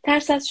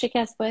 ترس از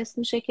شکست باعث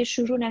میشه که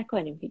شروع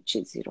نکنیم هیچ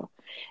چیزی رو.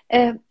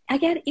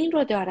 اگر این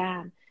رو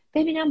دارم،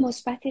 ببینم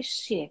مثبتش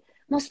چیه.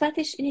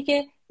 مثبتش اینه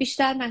که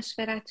بیشتر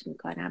مشورت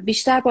میکنم،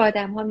 بیشتر با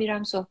آدم ها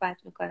میرم صحبت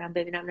میکنم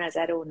ببینم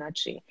نظر اونا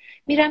چیه،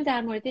 میرم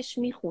در موردش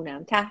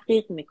میخونم،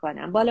 تحقیق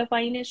میکنم، بالا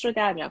پایینش رو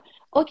در میارم.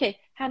 اوکی،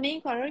 همه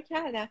این کارا رو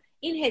کردم،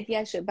 این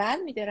هدیه‌شو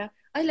برمی‌دارم.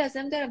 آیا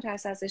لازم دارم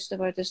ترس از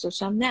اشتباه داشته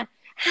باشم؟ نه،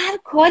 هر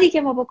کاری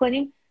که ما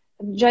بکنیم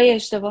جای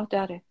اشتباه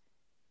داره.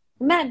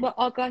 من با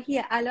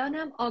آگاهی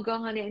الانم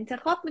آگاهانه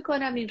انتخاب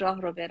میکنم این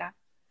راه رو برم.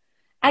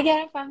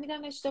 اگرم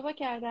فهمیدم اشتباه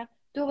کردم،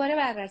 دوباره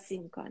بررسی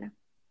میکنم.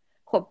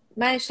 خب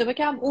من اشتباه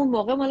کردم اون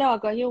موقع، مال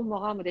آگاهی اون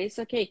موقع بوده، ایست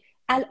اوکی،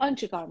 الان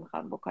چی کار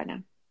میخوام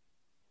بکنم؟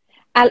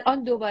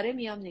 الان دوباره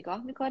میام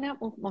نگاه میکنم،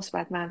 اون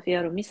مثبت منفی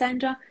رو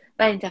میسنجم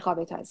و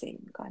انتخاب تازه‌ای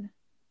میکنم.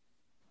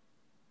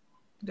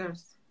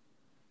 درست.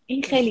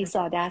 این خیلی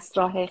ساده است،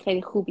 راه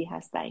خیلی خوبی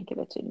هست برای اینکه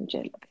بتونیم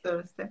جلو بریم.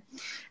 درسته.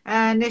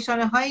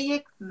 نشانه های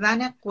یک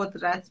زن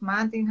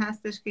قدرتمند این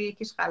هستش که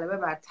یکیش غلبه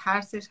بر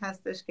ترسش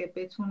هستش که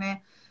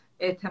بتونه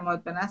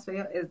اعتماد به نفس و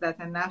یا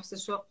عزت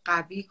نفسش رو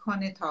قوی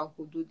کنه تا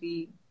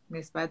حدودی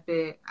نسبت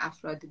به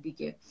افراد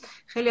دیگه.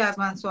 خیلی از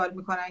من سوال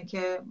میکنن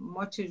که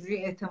ما چجوری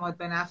اعتماد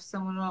به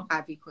نفسمون رو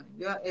قوی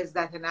کنیم یا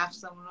عزت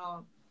نفسمون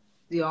رو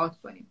زیاد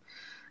کنیم.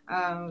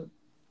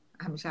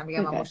 همیشه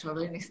میگم من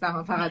مشاور نیستم،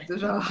 من فقط دو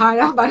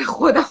راهی برای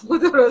خودم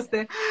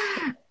درسته.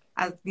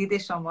 از دید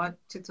شما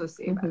چه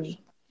توصیه‌ای برای؟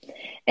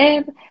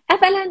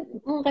 اولا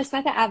اون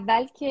قسمت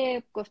اول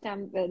که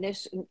گفتم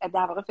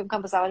در واقع فکر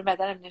کنم با زبان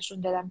بدنم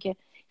نشون دادم که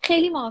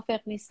خیلی موافق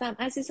نیستم.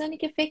 عزیزانی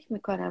که فکر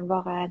میکنن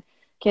واقعا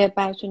که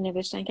براتون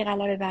نوشتن که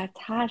غلبه بر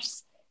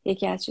ترس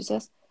یکی از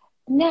چیزاست،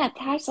 نه،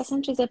 ترس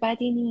اصلا چیز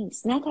بدی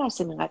نیست. نه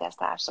ترسیم اینقدر از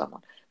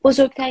ترسامون.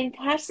 بزرگترین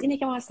ترس اینه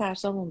که ما از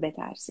ترسامون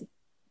بترسیم.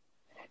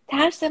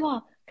 ترس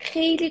ما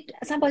خیلی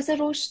اصلا باعث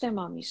رشد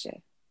ما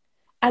میشه.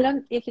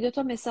 الان یکی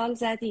دوتا مثال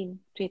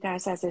زدیم توی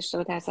ترس از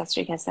اشتباه، ترس از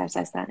شکست، ترس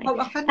از تنهایی. خب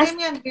آخه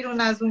نمیان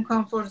بیرون از اون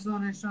کامفورت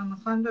زونشون.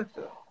 میخوان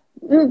دکتر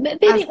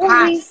ببین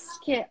اون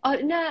ریسک،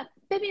 نه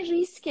ببین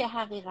ریسک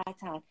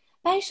حقیقتا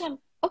بعدشم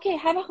اوکی،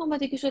 هر وقت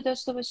آمادگیشو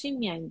داشته باشیم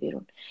میایم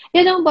بیرون.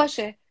 یادمون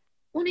باشه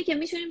اونی که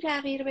میتونیم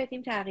تغییر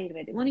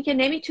بدیم، اونی که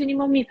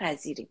نمیتونیم و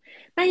میپذیریم.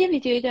 من یه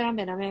ویدیویی دارم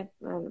به نام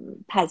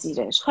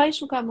پذیرش،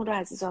 خواهش میکنم اون رو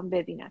عزیزان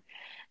ببینن.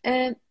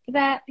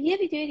 و یه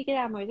ویدیو دیگه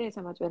در مورد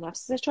اعتماد به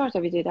نفس، 4 تا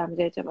ویدیو در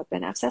مورد اعتماد به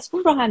نفس هست،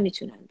 اون رو هم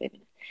میتونن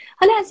ببینن.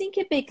 حالا از این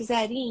که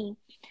بگذریم،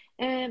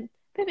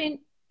 ببین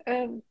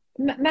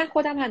من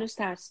خودم هنوز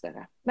ترس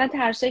دارم. من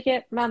ترسه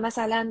که من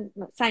مثلا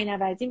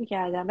سعی‌نوردی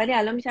میکردم ولی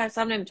الان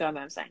میترسم نمیتونم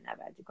برم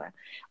سعی‌نوردی کنم.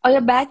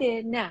 آیا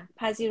بده؟ نه،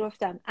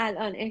 پذیرفتم.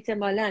 الان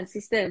احتمالاً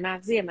سیستم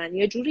مغزی من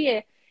یه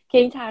جوریه که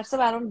این ترس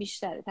برام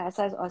بیشتره، ترس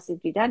از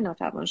آسیب دیدن،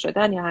 ناتوان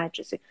شدن یا هر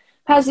چیزی.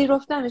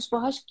 پذیرفتمش،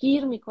 باهاش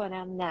گیر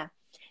میکنم. نه،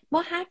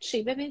 ما هر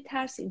چی، ببین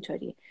ترس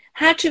اینطوریه،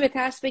 هر چی به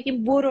ترس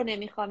بگیم برو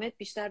نمیخوامت،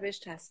 بیشتر بهش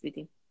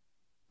چسبیدیم.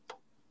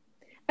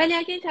 ولی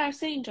اگه این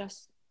ترس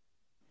اینجاست،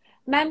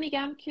 من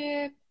میگم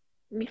که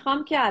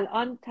میخوام که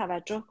الان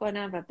توجه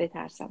کنم و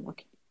بترسم.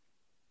 اوکی،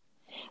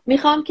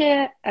 میخوام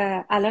که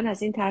الان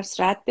از این ترس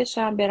رد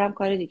بشم، برم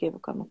کار دیگه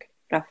بکنم. اوکی،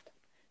 رفتم.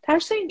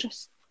 ترس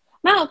اینجاست،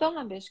 من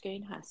آگاهم بهش که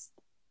این هست.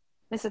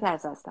 مثل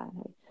ترس از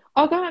تنهایی،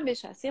 آگاهم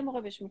بهش هست. یه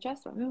موقع بهش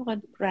میچسبم، یه موقع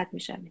رد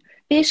میشم،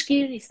 بهش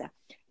گیر نیستم.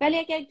 ولی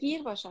اگر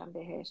گیر باشم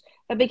بهش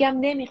و بگم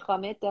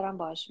نمیخوامت، دارم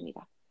باهاش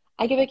میرم.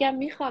 اگه بگم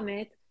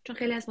میخوامت، چون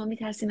خیلی از ما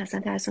میترسیم مثلا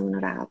ترسمون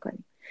رو رها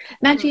کنیم،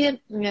 من توی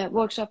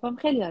ورکشاپام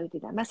خیلی رو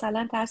دیدم،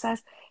 مثلا ترس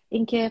از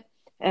اینکه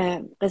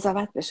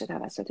قضاوت بشه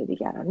توسط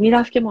دیگران،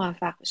 میرفت که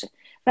موفق بشه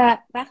و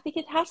وقتی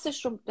که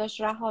ترسش رو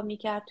داشت رها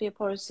میکرد توی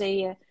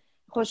پروسه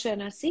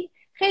خودشناسی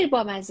خیلی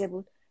بامزه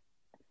بود.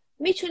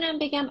 میتونم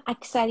بگم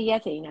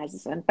اکثریت این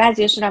عزیزان،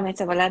 بعضیاشون هم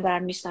احتمالاً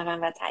دارن میشنون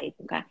و تایید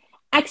میکنن،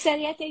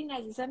 اکثریت این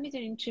عزیزان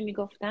میدونین چی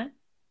میگفتن؟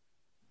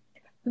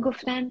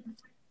 میگفتن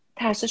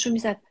ترسشو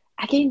میزد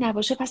اگه این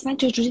نباشه پس من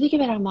چجوری دیگه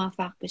برم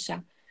موفق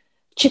بشم،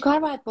 چیکار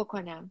باید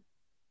بکنم؟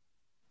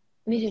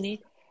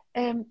 میدونید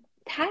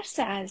ترس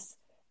از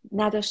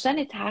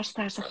نداشتن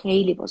ترس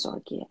خیلی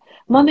بزرگیه.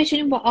 ما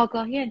میتونیم با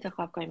آگاهی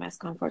انتخاب کنیم از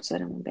کامفورت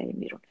زونمون بریم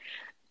بیرون.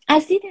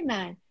 از دید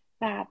من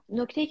و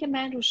نکته‌ای که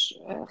من روش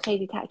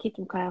خیلی تاکید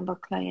میکنم با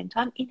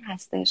کلاینتام این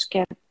هستش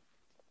که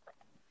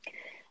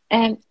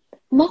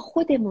ما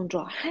خودمون رو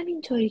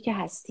همینطوری که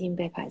هستیم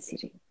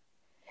بپذیریم.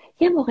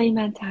 یه موقعی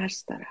من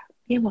ترس دارم،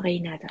 یه موقعی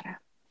ندارم،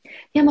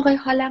 یه موقعی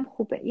حالم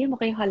خوبه، یه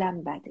موقعی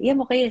حالم بده، یه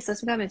موقعی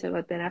احساس میکنم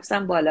اعتماد به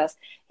نفسم بالاست،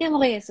 یه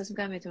موقعی احساس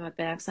میکنم اعتماد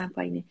به نفسم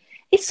پایینه.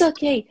 It's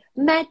okay.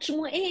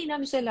 مجموعه اینا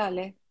میشه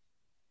لاله.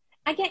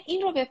 اگر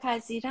این رو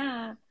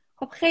بپذیرم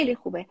خب خیلی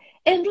خوبه.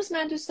 امروز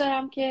من دوست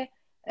دارم که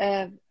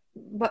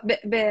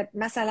به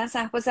مثلا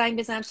صحبا زنگ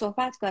بزنم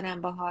صحبت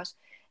کنم باهاش،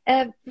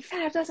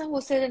 فردا اصلا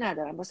حوصله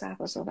ندارم با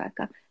صحبا صحبت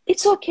کنم.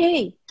 It's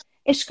okay.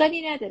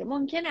 اشکالی نداره.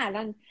 ممکنه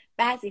الان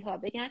بعضی ها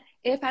بگن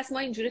پس ما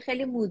اینجوری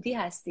خیلی مودی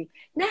هستیم.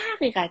 نه،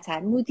 حقیقتا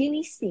مودی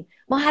نیستیم.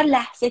 ما هر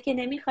لحظه که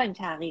نمیخوایم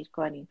تغییر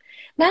کنیم.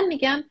 من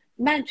میگم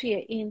من توی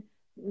این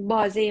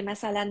بازه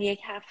مثلا یک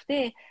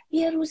هفته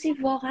یه روزی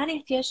واقعا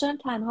احتیاج دارم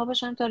تنها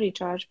باشم تا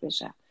ریچارج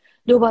بشم،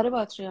 دوباره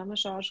باتریامو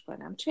شارژ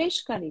کنم. چه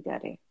اشکالی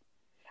داره؟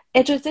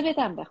 اجازه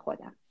بدم به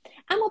خودم.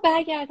 اما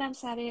برگردم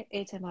سر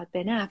اعتماد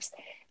به نفس.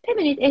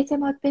 ببینید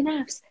اعتماد به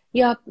نفس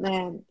یا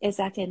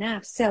عزت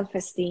نفس،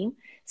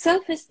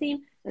 سلف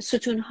استیم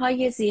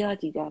ستونهای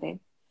زیادی داره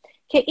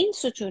که این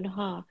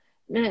ستونها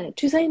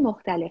چیزهای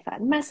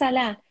مختلفن.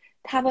 مثلا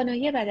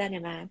توانایی بدن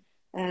من،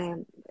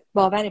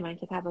 باور من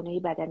که توانایی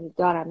بدنی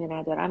دارم یا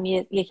ندارم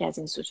یکی از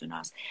این ستون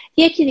هاست.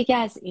 یکی دیگه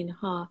از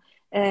اینها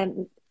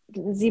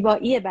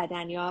زیبایی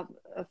بدن یا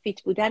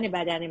فیت بودن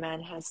بدن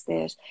من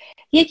هستش.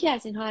 یکی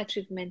از اینها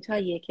اچیومنت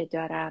هاییه که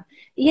دارم.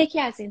 یکی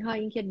از اینها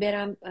این که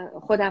برم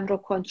خودم رو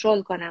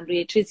کنترل کنم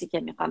روی چیزی که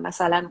میخوام،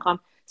 مثلا میخوام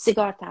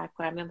سیگار ترک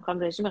کنم یا میخوام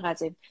رژیم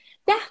غذایی.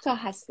 10 تا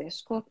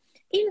هستش. خب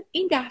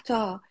این 10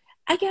 تا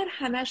اگر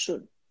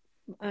همشون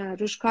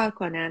روش کار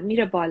کنم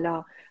میره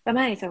بالا و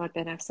من اعتماد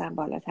به نفسم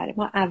بالاتره.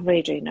 ما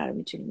اوریج اینا رو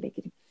میتونیم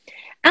بگیریم،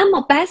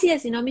 اما بعضی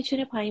از اینا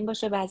میتونه پایین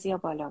باشه، بعضی ها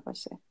بالا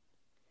باشه.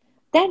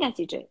 در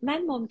نتیجه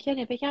من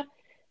ممکنه بگم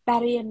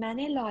برای من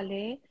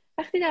لاله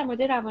وقتی در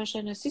مورد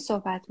روانشناسی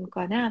صحبت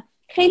میکنم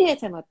خیلی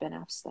اعتماد به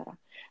نفس دارم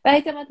و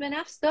اعتماد به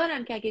نفس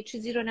دارم که اگه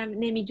چیزی رو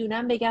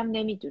نمیدونم بگم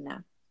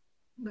نمیدونم.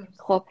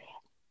 خب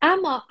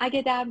اما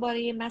اگه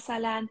درباره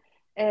مثلا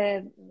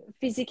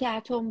فیزیک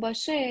اتم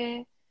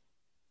باشه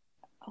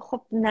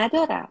خب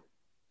ندارم،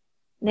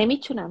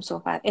 نمیتونم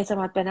صحبت،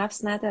 اعتماد به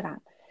نفس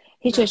ندارم،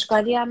 هیچ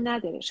اشکالی هم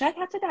نداره. شاید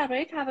حتی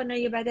درباره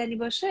توانایی بدنی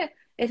باشه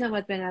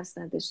اعتماد به نفس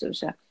نداشته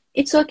باشم.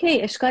 It's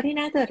okay. اشکالی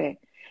نداره.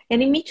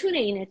 یعنی میتونه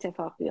این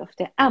اتفاق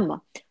بیفته.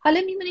 اما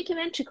حالا میمونه که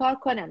من چیکار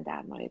کنم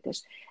در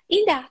موردش.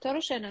 این 10 تا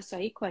رو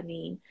شناسایی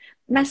کنیم.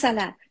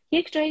 مثلا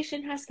یک جایش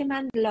این هست که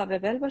من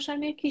لاویبل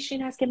باشم، یکیش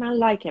این هست که من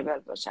لایکبل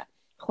باشم.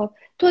 خب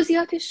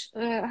توضیحاتش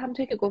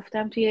همونطور که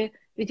گفتم توی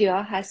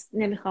ویدیوها هست،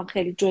 نمیخوام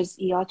خیلی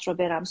جزئیات رو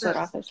برم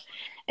سراغش.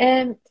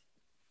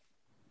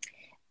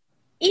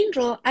 این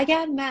رو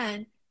اگر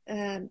من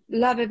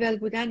لاویبل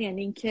بودن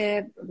یعنی این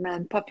که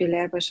من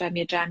پاپولر باشم،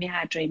 یه جمعی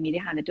هر جایی میری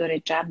همه دور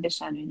جمع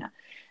بشن و اینا.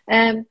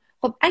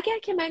 خب اگر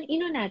که من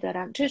اینو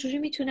ندارم چجوری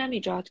میتونم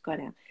ایجاد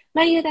کنم؟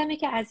 من یادمه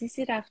که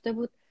عزیزی رفته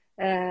بود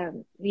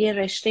یه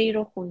رشته ای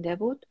رو خونده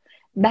بود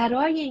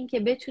برای اینکه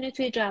بتونه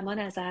توی جمع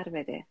نظر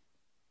بده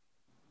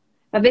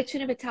و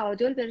بتونه به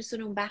تعادل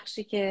برسونه اون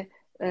بخشی که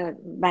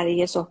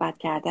برای صحبت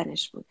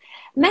کردنش بود.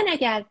 من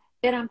اگر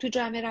برم تو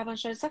جمع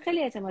روانشناسا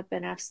خیلی اعتماد به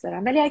نفس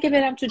دارم، ولی اگه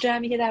برم تو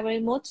جمعی که درباره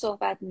مد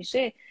صحبت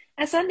میشه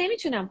اصلا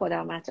نمیتونم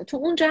خودم مطرح، تو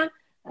اون جمع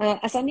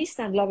اصلا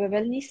نیستم،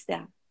 لاویبل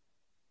نیستم.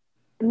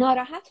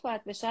 ناراحت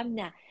باید بشم؟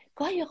 نه.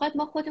 گاهی اوقات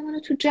ما خودمون رو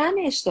تو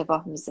جمع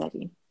اشتباه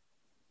میذاریم.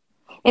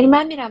 یعنی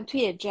من میرم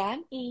توی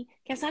جمعی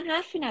که اصلا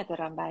حرفی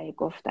ندارم برای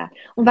گفتن،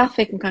 اون وقت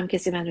فکر میکنم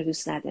کسی من رو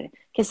دوست نداره،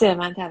 کسی به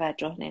من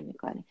توجه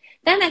نمیکنه.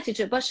 در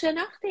نتیجه با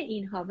شناخت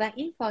اینها و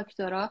این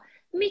فاکتورها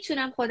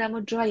میتونم خودم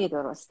رو جای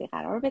درستی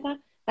قرار بدم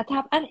و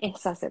طبعا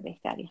احساس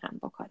بهتری هم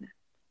بکنم.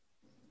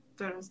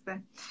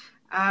 درسته.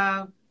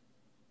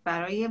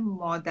 برای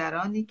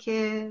مادرانی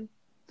که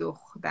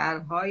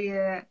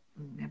دخترهای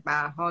به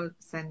هر حال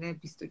سن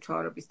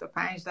 24 و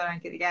 25 دارن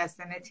که دیگه از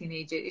سن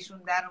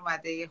تینیجریشون در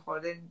اومده، یه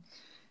خورده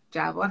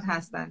جوان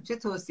هستن، چه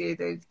توصیه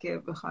دارید که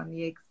بخوان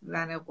یک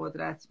زن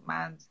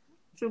قدرتمند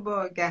چون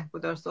با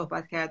گهگدار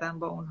صحبت کردن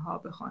با اونها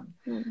بخوان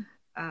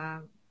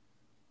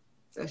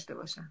داشته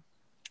باشن؟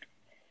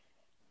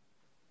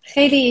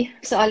 خیلی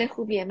سوال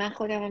خوبیه. من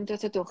خودم هم 2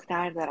 تا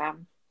دختر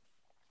دارم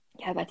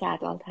که البته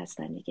ادالت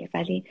هستن دیگه،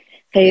 ولی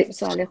خیلی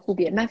سوال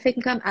خوبیه. من فکر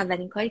میکنم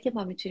اولین کاری که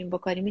ما میتونیم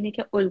بکنیم اینه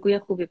که الگوی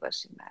خوبی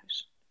باشیم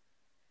براش.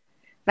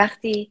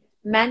 وقتی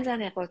من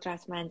زن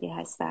قدرتمندی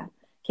هستم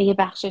که یه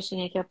بخشش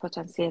اینه که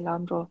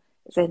پتانسیلام رو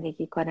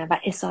زندگی کنم و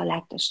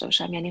اصالت داشته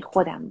باشم، یعنی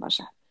خودم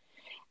باشم.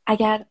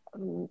 اگر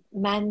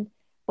من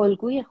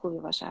الگوی خوبی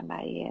باشم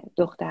برای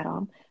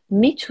دخترام،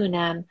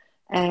 میتونم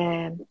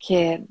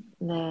که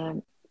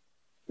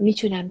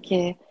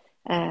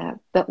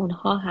به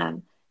اونها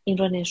هم این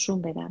رو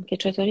نشون بدم که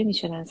چطوری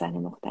میتونن زن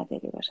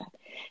مقتدری باشن.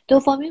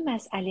 دومین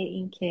مسئله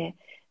این که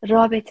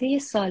رابطه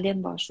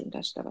سالم باشون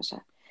داشته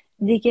باشن.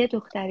 دیگه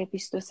دختر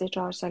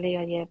 23-4 ساله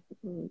یا یه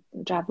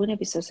جوون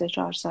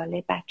 23-4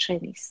 ساله بچه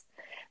نیست.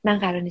 من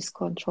قرار نیست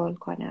کنترل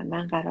کنم،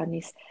 من قرار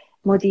نیست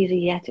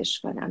مدیریتش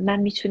کنم. من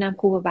میتونم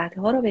خوب و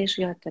بدها رو بهش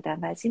یاد بدم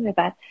و از این به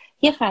بعد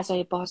یه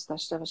فضای باز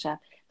داشته باشم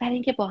برای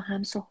اینکه با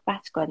هم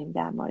صحبت کنیم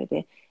در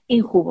مورد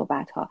این خوب و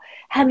بدها.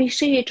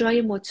 همیشه یه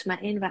جای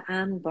مطمئن و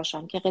امن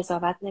باشم که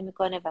قضاوت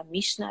نمیکنه و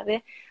میشنوه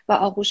و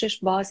آغوشش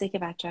بازه که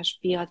بچهش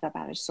بیاد و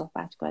براش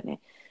صحبت کنه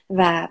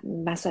و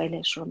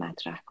مسائلش رو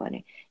مطرح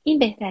کنه. این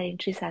بهترین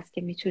چیز هست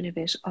که میتونه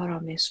بهش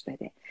آرامش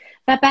بده.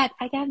 و بعد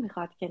اگر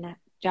میخواد که نه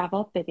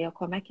جواب بده یا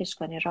کمکش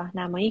کنه،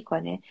 راهنمایی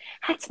کنه،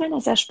 حتما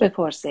ازش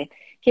بپرسه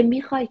که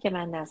میخوای که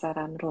من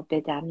نظرم رو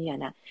بدم یا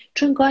نه.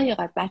 چون گاهی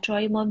اوقات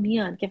بچهای ما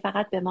میان که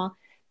فقط به ما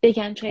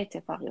بگن چه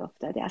اتفاقی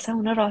افتاده، اصلا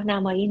اونا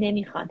راهنمایی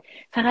نمیخوان،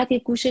 فقط یه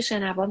گوش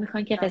شنوا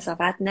میخوان که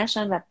قضاوت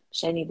نشن و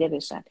شنیده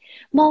بشن.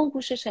 ما اون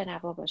گوش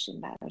شنوا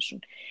باشیم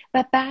براشون.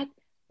 و بعد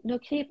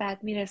نکته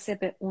بعد میرسه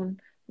به اون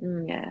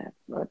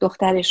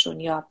دخترشون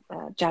یا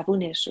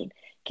جوونشون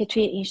که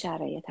توی این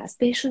شرایط هست.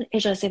 بهشون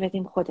اجازه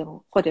بدیم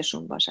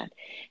خودشون باشن.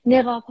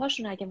 نقاب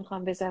هاشون اگه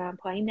میخوام بذارم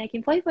پایین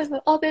نگیم وای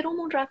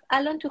آبرومون رفت،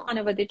 الان تو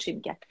خانواده چی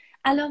میگن،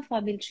 الان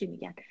فامیل چی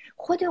میگن،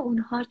 خود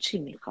اونها چی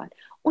میخوان،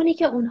 اونی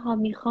که اونها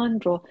میخوان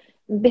رو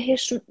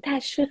بهشون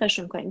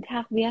تشویقشون کنیم،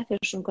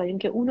 تقویتشون کنیم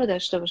که اونو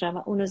داشته باشن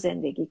و اونو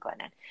زندگی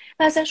کنن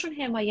و ازشون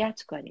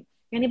حمایت کنیم.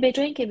 یعنی به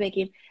جای اینکه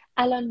بگیم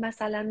الان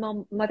مثلا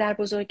ما مادر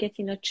بزرگت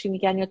اینا چی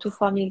میگن یا تو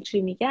فامیل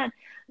چی میگن،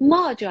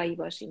 ما جایی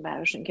باشیم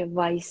براشون که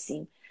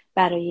وایسیم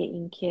برای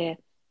اینکه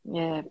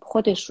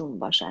خودشون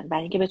باشن،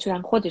 برای اینکه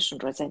بتونن خودشون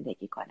رو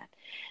زندگی کنن.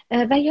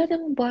 و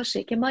یادمون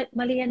باشه که ما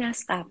مال یه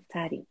نسل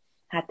قبل‌تریم.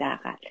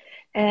 حداقل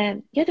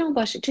یادمون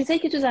باشه چیزایی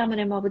که تو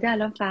زمان ما بوده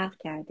الان فرق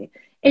کرده.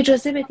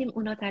 اجازه بدیم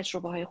اونا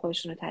تجربه های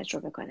خودشون رو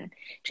تجربه کنن.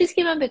 چیزی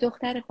که من به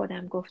دختر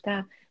خودم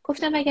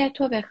گفتم اگر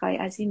تو بخوای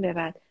از این به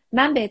بعد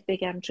من بهت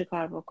بگم چه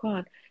کار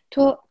بکن،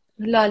 تو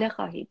لاله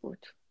خواهی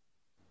بود.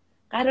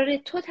 قراره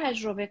تو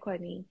تجربه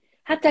کنی،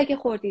 حتی اگه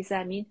خوردی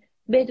زمین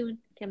بدون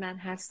که من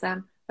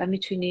هستم و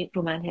میتونی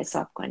رو من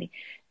حساب کنی.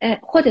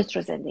 خودت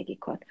رو زندگی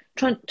کن،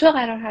 چون تو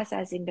قرار هست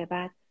از این به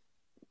بعد،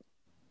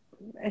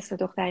 اسم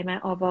دختری من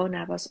آوا و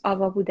نواست،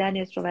 آوا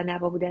بودنت رو و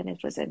نوا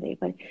بودنت رو زندگی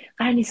کنی.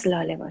 قرار نیست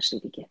لاله باشی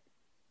دیگه.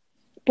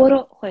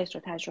 برو خودت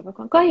رو تجربه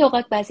کن. گاهی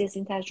اوقات بعضی از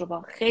این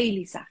تجربه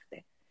خیلی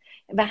سخته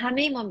و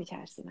همه ما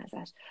میترسیم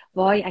ازش.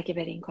 وای اگه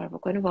بره این کار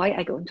بکنه، وای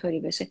اگه اونطوری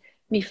بشه.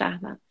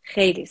 میفهمم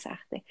خیلی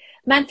سخته.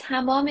 من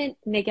تمام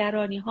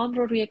نگرانی هام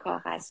رو روی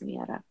کاغذ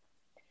میارم.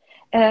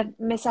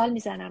 مثال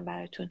میزنم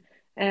براتون.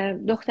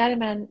 دختر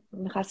من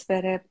میخواست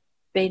بره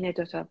بین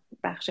دو تا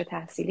بخش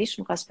تحصیلیش،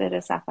 میخواست بره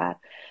سفر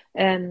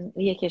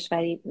یه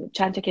کشوری،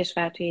 چند تا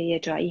کشور توی یه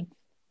جایی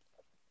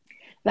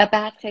و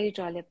بعد خیلی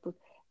جالب بود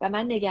و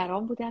من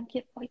نگران بودم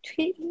که وای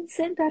توی این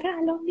سن داره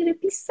الان میره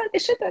 20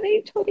 سالشه داره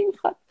اینطوری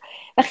میخواد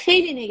و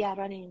خیلی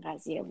نگران این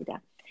قضیه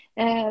بودم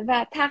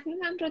و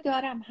تقویمم رو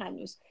دارم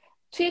هنوز.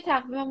 توی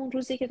تقویمم اون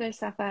روزی که داشت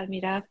سفر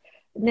میرفت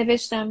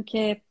نوشتم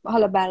که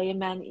حالا برای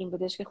من این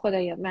بودش که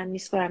خدایا من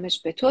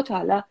میسپارمش به تو، تا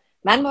حالا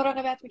من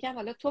مراقبت میکنم،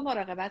 حالا تو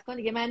مراقبت کن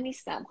دیگه، من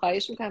نیستم،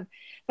 خواهش میکنم.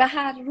 و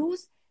هر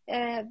روز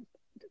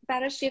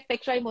براش یه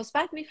فکرای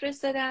مثبت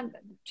میفرستادم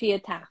توی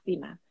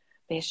تقویمم،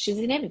 بهش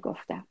چیزی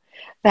نمیگفتم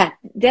و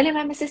دل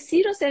من مثل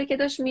سیر و سرکه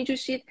داشت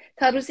میجوشید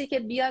تا روزی که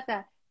بیاد.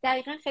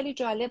 دقیقا خیلی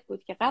جالب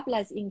بود که قبل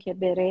از این که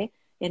بره،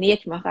 یعنی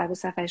 1 ماه قبل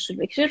سفرش رو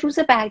بکشه، روز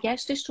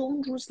برگشتش تو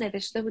اون روز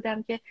نوشته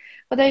بودم که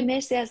خدای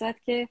مرسی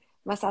ازت که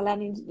مثلا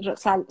این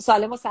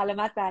سالم و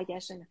سلامت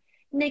برگشته.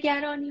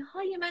 نگرانی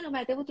های من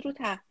اومده بود رو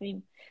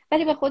تقویم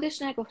ولی به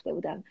خودش نگفته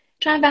بودم.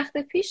 چند وقت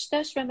پیش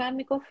داشت به من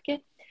میگفت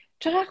که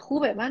چقدر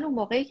خوبه من اون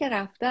موقعی که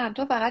رفتم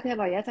تو فقط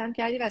حمایتم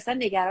کردی و اصلا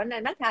نگران نه.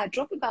 من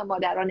تعجب میکنم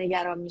مادرها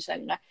نگران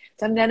میشن.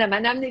 نه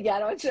منم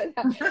نگران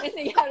شدم.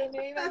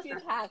 نگرانی من توی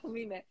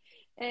تقویمه.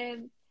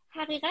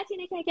 حقیقت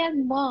اینه که اگر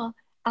ما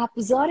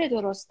ابزار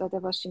درست داده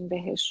باشیم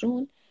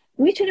بهشون،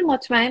 میتونیم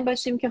مطمئن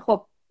باشیم که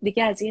خب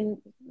دیگه از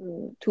این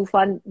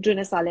طوفان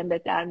جون سالم به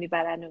در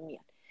میبرن و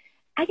میان.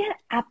 اگر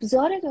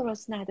ابزار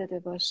درست نداده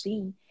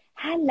باشیم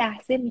هر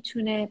لحظه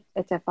میتونه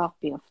اتفاق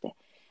بیفته.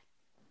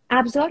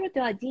 ابزار رو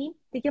دادیم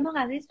دیگه، ما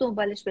قرار نیست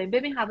دنبالش بریم.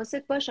 ببین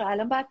حواست باشه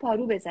الان باید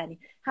پارو بزنی،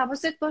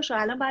 حواست باشه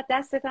الان باید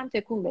دستت هم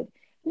تکون بدی.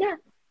 نه،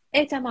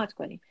 اعتماد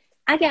کنیم.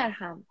 اگر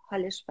هم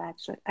حالش بد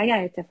شد،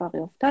 اگر اتفاقی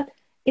افتاد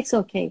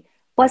it's okay،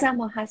 بازم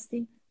ما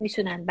هستیم،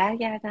 میتونن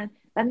برگردن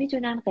و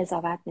میدونن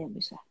قضاوت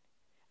نمیشن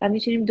و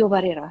میتونیم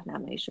دوباره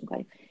راهنماییشون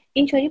کنیم.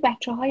 اینطوری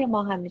بچه‌های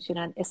ما هم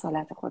میتونن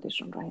اصالت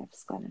خودشون رو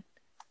حفظ کنن.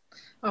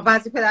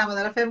 بعضی پدر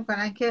مادرها فکر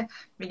میکنن که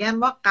میگن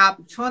ما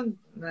قبل چون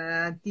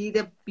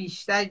دید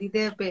بیشتر،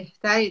 دید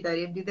بهتری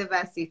داریم، دید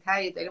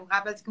وسیع‌تری داریم،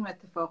 قبل از اینکه اون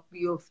اتفاق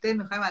بیفته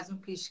میخوایم از اون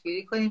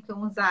پیشگیری کنیم که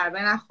اون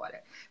ضربه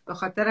نخوره. به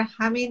خاطر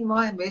همین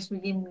ما بهش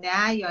میگیم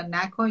نه، یا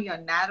نکن، یا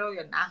نرو،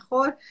 یا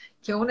نخور،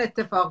 که اون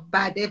اتفاق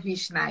بده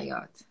پیش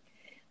نیاد.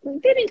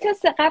 ببین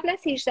تا قبل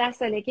از 18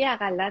 سالگی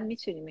اقلا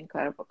میتونیم این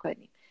کارو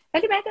بکنیم،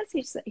 ولی بعد از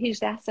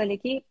 18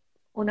 سالگی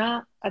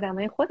اونا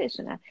آدمای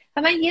خودشونن.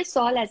 و من یه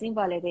سوال از این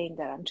والدین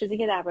دارم، چیزی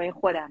که درباره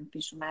خودم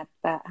پیش اومد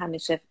و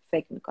همیشه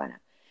فکر میکنم،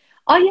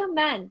 آیا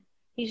من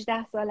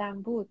 18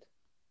 سالم بود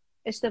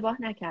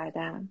اشتباه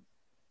نکردم؟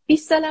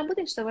 20 سالم بود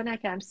اشتباه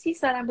نکردم؟ 30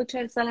 سالم بود،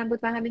 40 سالم بود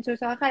و همینطور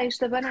تا آخر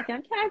اشتباه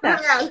نکردم؟ کردم.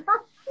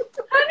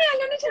 همین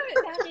الان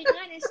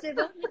دقیقاً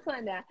اشتباه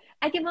میکنم.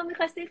 اگه ما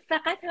میخواستیم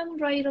فقط همون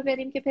راهی رو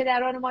بریم که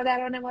پدران و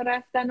مادران ما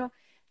رفتن و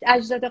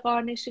اجداد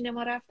غارنشین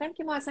ما رفتن،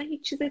 که ما اصلا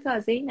هیچ چیز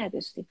تازه‌ای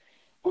نداشتیم.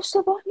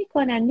 اشتباه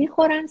میکنن،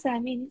 میخورن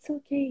زمین، it's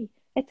okay،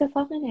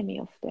 اتفاقی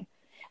نمیفته.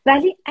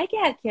 ولی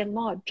اگر که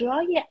ما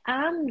جای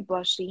امن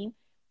باشیم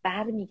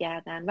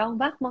برمیگردن و اون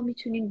وقت ما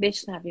میتونیم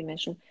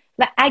بشنویمشون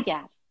و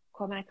اگر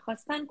کمک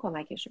خواستن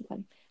کمکشون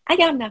کنیم،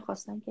 اگر هم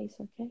نخواستن که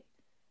it's okay،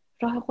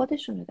 راه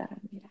خودشونو دارن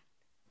میرن.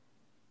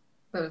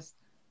 درست،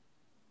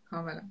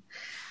 کاملا.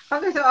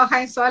 خب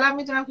آخرین سوالم،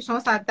 میدونم که شما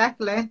 100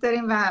 کلاینت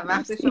داریم و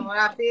وقت شما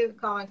رفتی،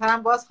 کامنت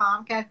هم باز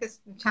خواهم کرد که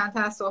چند تا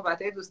از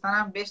صحبت‌های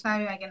دوستانم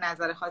بشنویم، اگه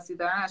نظر خاصی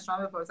دارن از شما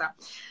بپرسم.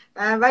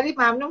 ولی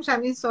ممنون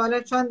میشم این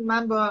سواله، چون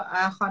من با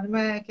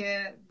خانم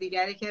که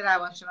دیگری که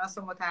روانشناس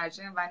و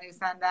مترجم و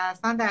نویسنده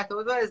هستن در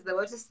ارتباط با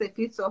ازدواج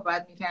سفید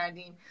صحبت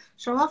می‌کردیم.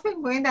 شما فکر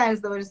می‌کنید در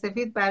ازدواج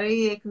سفید برای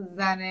یک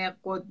زن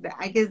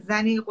اگه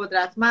زنی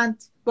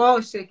قدرتمند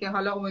باشه که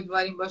حالا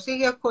امیدواریم باشه،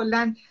 یا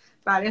کلاً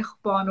برای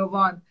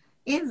بانوان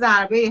این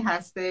ضربه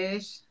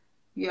هستش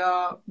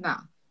یا نه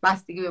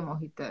بستگی به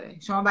محیط داره؟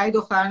 شما برای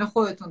دختران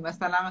خودتون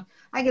مثلا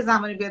اگه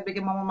زمانی بیاد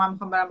بگه مامان من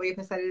میخوام برم با یه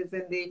پسری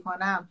زندگی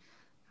کنم،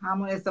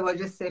 همون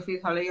ازدواج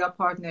سفید حالا یا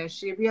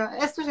پارتنرشیپ، یا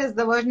اسمش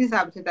ازدواج نیست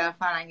البته در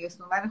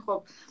فرهنگتون، ولی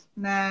خب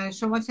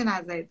شما چه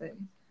نظری دارید؟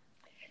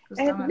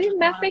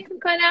 من فکر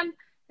میکنم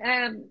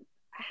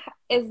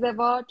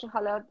ازدواج،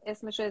 حالا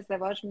اسمش رو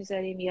ازدواج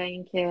میذاریم یا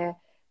اینکه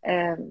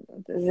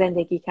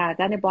زندگی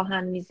کردن با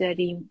هم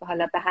میذاریم،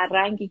 حالا به هر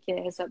رنگی که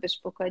حسابش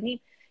بکنیم،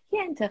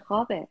 یه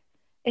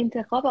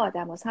انتخاب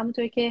آدم هست.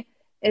 همونطور که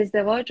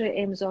ازدواج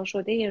امضا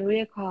شده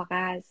روی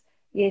کاغذ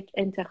یه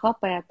انتخاب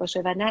باید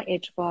باشه و نه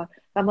اجبار،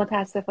 و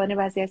متاسفانه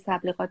بعضی از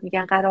تبلیغات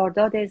میگن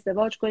قرارداد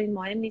ازدواج کنین،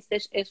 مهم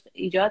نیستش، عشق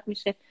ایجاد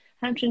میشه.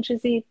 همچین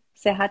چیزی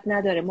صحت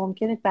نداره.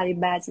 ممکنه برای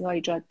بعضی ها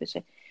ایجاد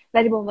بشه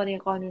ولی به عنوان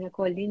قانون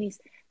کلی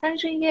نیست.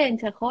 درنچه این یه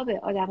انتخابه.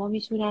 آدما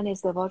میتونن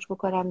ازدواج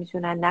بکنن،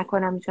 میتونن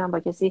نکنن، میتونن با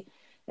کسی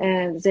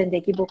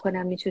زندگی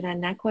بکنن،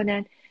 میتونن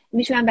نکنن،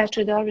 میتونن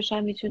بچه دار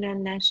بشن،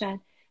 میتونن نشن.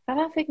 و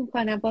من فکر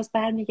میکنم باز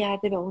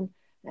برمیگرده به اون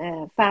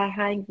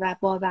فرهنگ و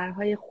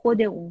باورهای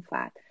خود اون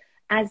فرد.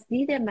 از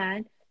دید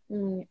من،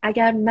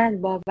 اگر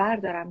من باور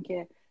دارم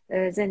که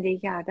زندگی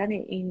کردن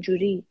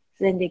اینجوری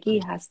زندگی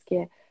هست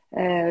که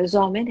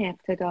ضامن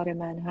اقتدار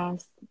من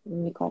هست،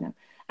 میکنم.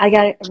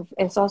 اگر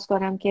احساس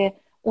کنم که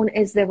اون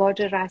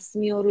ازدواج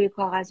رسمی و روی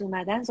کاغذ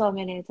اومدن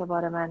ضامن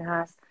اعتبار من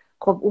هست،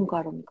 خب اون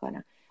کارو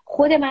میکنم.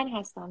 خود من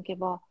هستم که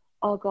با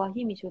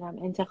آگاهی میتونم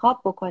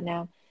انتخاب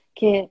بکنم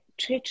که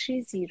چه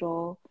چیزی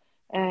رو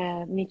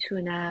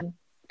میتونم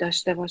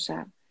داشته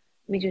باشم.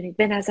 میدونید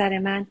به نظر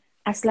من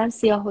اصلا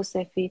سیاه و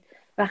سفید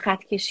و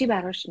خطکشی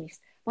براش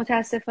نیست.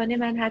 متاسفانه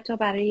من حتی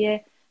برای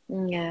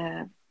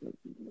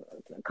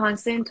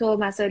کانسنت و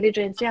مسائل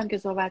جنسی هم که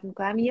صحبت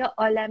میکنم یه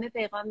عالمه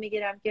پیغام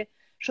میگیرم که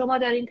شما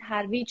دارین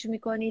ترویج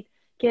میکنید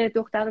که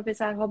دختر و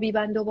پسرها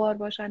بیبند و بار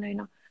باشن و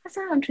اینا.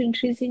 اصلا همچین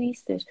چیزی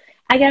نیستش.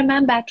 اگر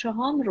من بچه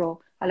هام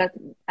رو، حالا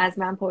از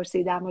من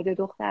پرسید در مورد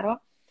دخترها،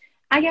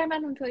 اگر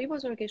من اونطوری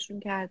بزرگشون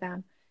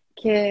کردم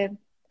که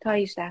تا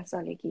 18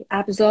 سالگی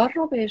ابزار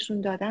رو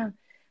بهشون دادم،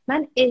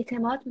 من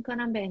اعتماد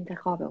میکنم به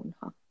انتخاب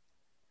اونها.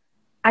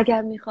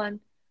 اگر میخوان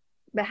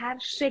به هر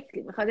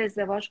شکلی، میخواد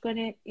ازدواج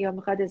کنه یا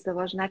میخواد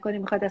ازدواج نکنه،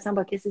 میخواد اصلا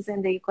با کسی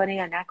زندگی کنه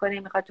یا نکنه،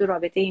 میخواد تو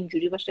رابطه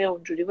اینجوری باشه یا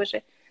اونجوری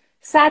باشه،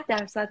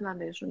 100% من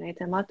بهشون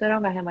اعتماد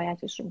دارم و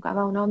حمایتشون میکنم و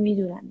اونا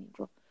میدونن این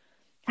رو.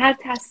 هر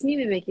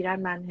تصمیمی بگیرن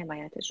من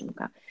حمایتشون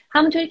میکنم،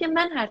 همونطوری که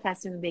من هر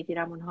تصمیمی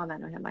بگیرم اونها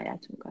منو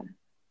حمایت میکنن.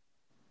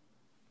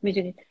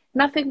 میدونید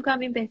من فکر میکنم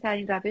این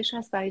بهترین روش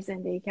هست برای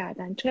زندگی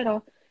کردن.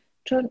 چرا؟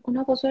 چون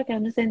اونا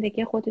بزرگن،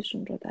 زندگی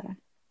خودشون رو دارن.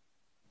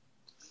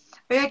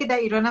 یا که در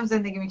ایران هم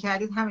زندگی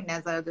میکردید همین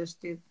نظر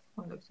داشتید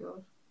دکتر؟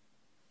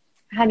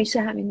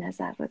 همیشه همین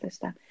نظر رو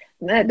داشتم.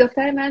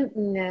 دختر من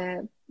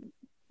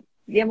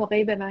یه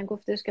موقعی به من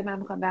گفتش که من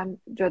میخوام برم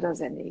جدا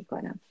زندگی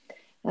کنم.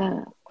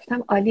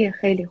 گفتم عالیه،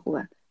 خیلی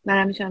خوبه،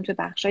 منم میتونم چه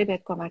بخشایی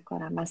بهت کمک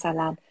کنم،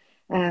 مثلا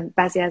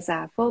بعضی از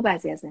ظرفا و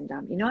بعضی از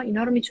نمیدونم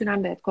اینا رو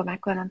میتونم بهت کمک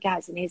کنم که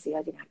هزینه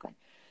زیادی نکنی.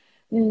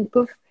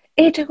 گفت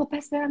چه خب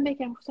پس برم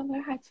بگم. گفتم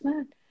برای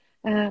حتما.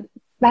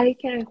 برای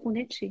کرایه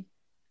خونه چی؟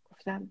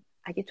 گفتم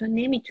اگه تو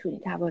نمیتونی،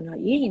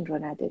 توانایی این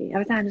رو نداری،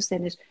 البته هنوز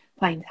سنش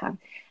پایین هم،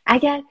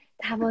 اگر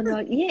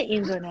توانایی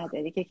این رو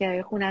نداری که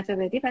کرایه خونت رو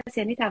بدی، پس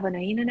یعنی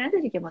توانایی این رو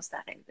نداری که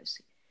مستقل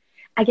بشی.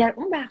 اگر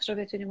اون بخش رو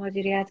بتونی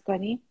مدیریت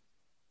کنی،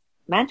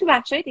 من تو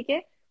بخشای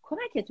دیگه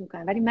کمکت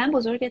میکنم ولی من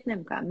بزرگت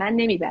نمیکنم. من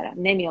نمیبرم،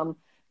 نمیام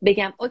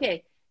بگم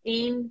اوکی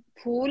این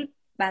پول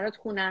برات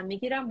خونم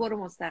میگیرم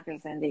برو مستقل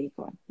زندگی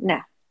کن.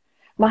 نه،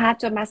 ما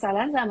حتی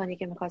مثلا زمانی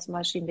که میخواست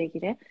ماشین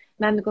بگیره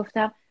من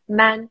میگفتم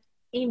من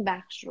این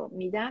بخش رو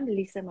میدم،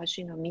 لیس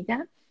ماشین رو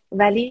میدم،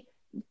 ولی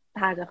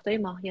پرداختای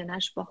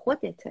ماهیانش با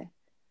خودته،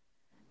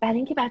 برای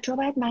اینکه بچه‌ها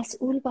باید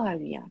مسئول بار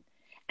بیان.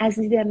 از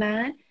دید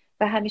من،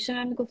 و همیشه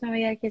من میگفتم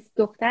اگر کسی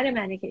دختر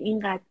منه که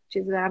اینقدر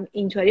چیز دارم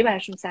اینطوری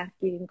براشون سخت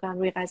گیری میکنم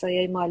روی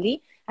قضایای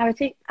مالی،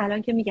 البته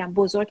الان که میگم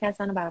بزرگ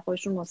هستن و برای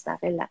خودشون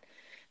مستقلن،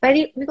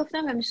 ولی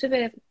میگفتم همیشه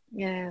به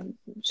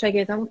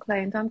شاگردام و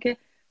کلاینتام که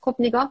خب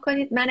نگاه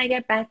کنید، من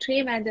اگر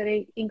بچه من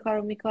داره این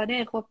کارو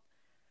میکنه، خب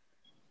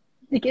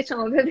دیگه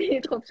شما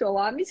ببینید خب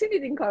شما هم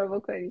میتونید این کارو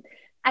بکنید.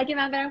 اگه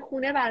من برم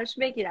خونه براش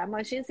بگیرم،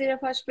 ماشین زیر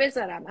پاش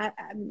بذارم،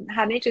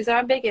 همه چیزا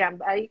رو بگیرم،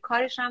 برای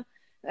کارشم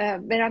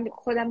برم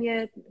خودم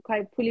یه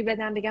کار پولی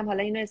بدم بگم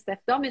حالا اینو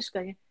استخدامش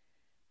کنید،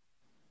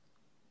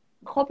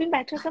 خب این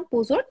بچه اصلا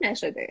بزرگ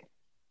نشده.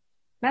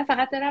 من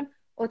فقط دارم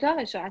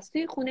اتاقش رو از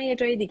توی خونه یه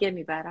جای دیگه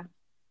میبرم،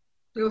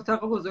 یه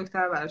اتاق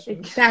بزرگتر براش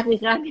میگیرم.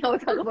 دقیقاً یه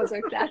اتاق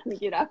بزرگتر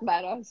میگیرم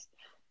براش،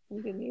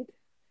 میدونید،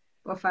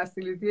 با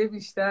فسیلیتی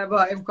بیشتر،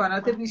 با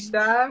امکانات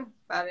بیشتر.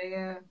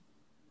 برای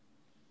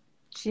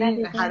چی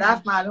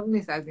هدف معلوم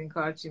نیست از این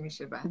کار چی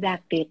میشه بعد.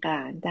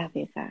 دقیقاً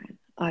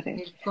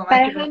آره.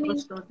 برای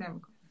همین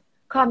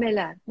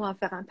کاملا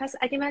موافقم. پس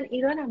اگه من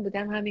ایرانم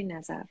بودم همین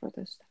نظر رو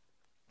داشتم.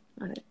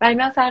 آره. برای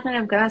من فرق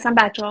نمیکنه، مثلا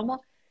بچه‌هامو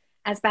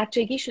از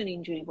بچگیشون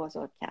اینجوری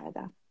بزرگ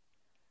کردم،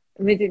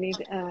 میدونید،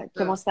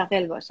 که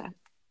مستقل باشن.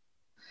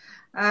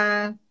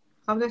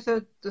 خانم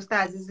دکتر، دوست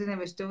عزیزی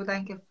نوشته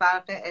بودن که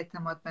فرق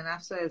اعتماد به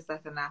نفس و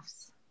عزت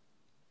نفس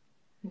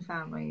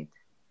میفرمایید؟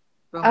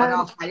 به عنوان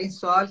آخرین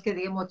سوال که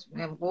دیگه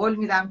قول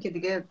میدم که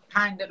دیگه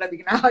 5 دقیقه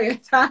دیگه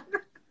نهایتا.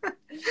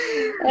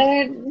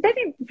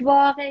 ببین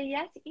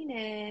واقعیت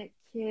اینه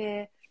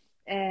که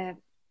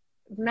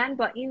من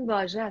با این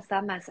واژه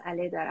اصلا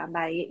مسئله دارم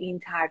برای این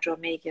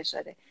ترجمه‌ای که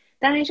شده.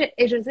 در اینجا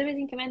اجازه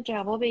بدین که من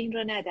جواب این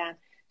رو ندم.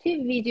 توی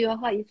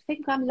ویدیوهایی فکر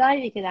می‌کنم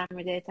لایوی که در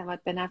مورد اعتماد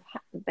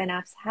به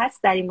نفس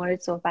هست در این مورد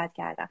صحبت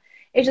کردم.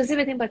 اجازه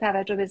بدین با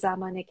توجه به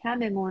زمان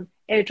کممون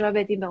ارجاع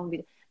بدیم به اون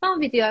ویدیو. من اون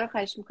ویدیوها رو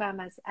خواهش می‌کنم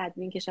از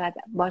ادمین که شاید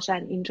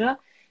باشن اینجا،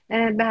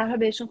 به هر حال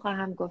بهشون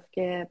خواهم گفت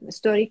که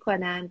استوری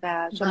کنن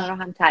و شما رو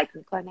هم تگ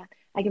می‌کنن.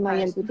 اگه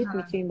مایل بودید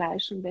می‌تونین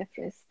براشون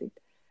بفرستید.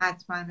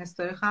 حتما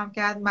استوری خواهم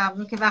کرد.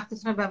 ممنون که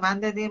وقتتون رو به من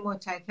دادید.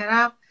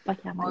 متشکرم.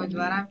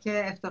 امیدوارم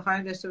که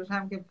افتخاری داشته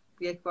باشم که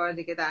یک بار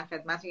دیگه در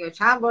خدمت یا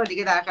چند بار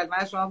دیگه در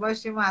خدمت شما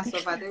باشیم و از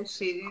صحبت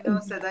شیرین و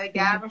صدای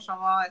گرم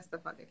شما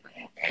استفاده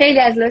کنیم. خیلی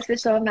از لطف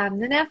شما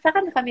ممنونم.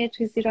 فقط میخوام یه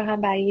چیزی رو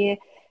هم برای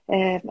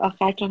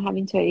آخر، چون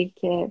همینطوری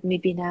که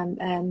میبینم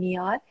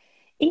میاد،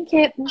 این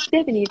که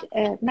ببینید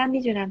من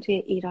میدونم توی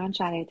ایران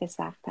شرایط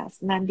سخت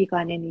هست، من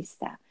بیگانه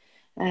نیستم،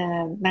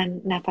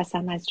 من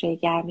نفسم از جای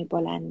گرمی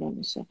بلند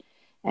نمیشه،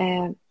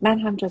 من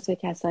هم جزو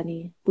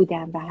کسانی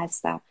بودم و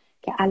هستم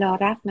که علی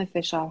رغم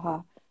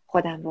فشارها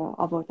خودم رو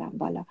آوردم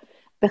بالا،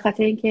 به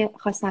خاطر اینکه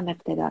خواستم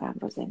اقتدارم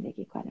رو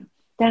زندگی کنم.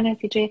 در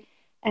نتیجه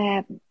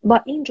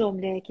با این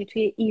جمله که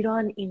توی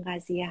ایران این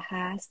قضیه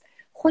هست،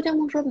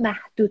 خودمون رو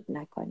محدود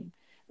نکنیم.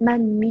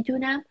 من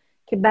میدونم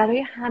که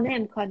برای همه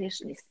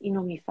امکانش نیست،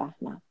 اینو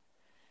میفهمم،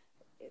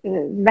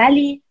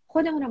 ولی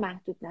خودمون رو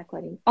محدود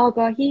نکنیم.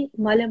 آگاهی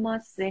مال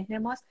ماست، ذهن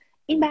ماست،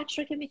 این بخش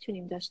رو که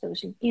میتونیم داشته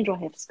باشیم این رو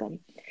حفظ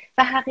کنیم.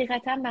 و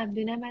حقیقتا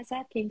ممنونم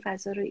ازت که این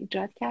فضا رو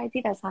ایجاد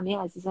کردید، از همه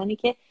عزیزانی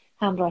که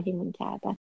همراهیمون کردن.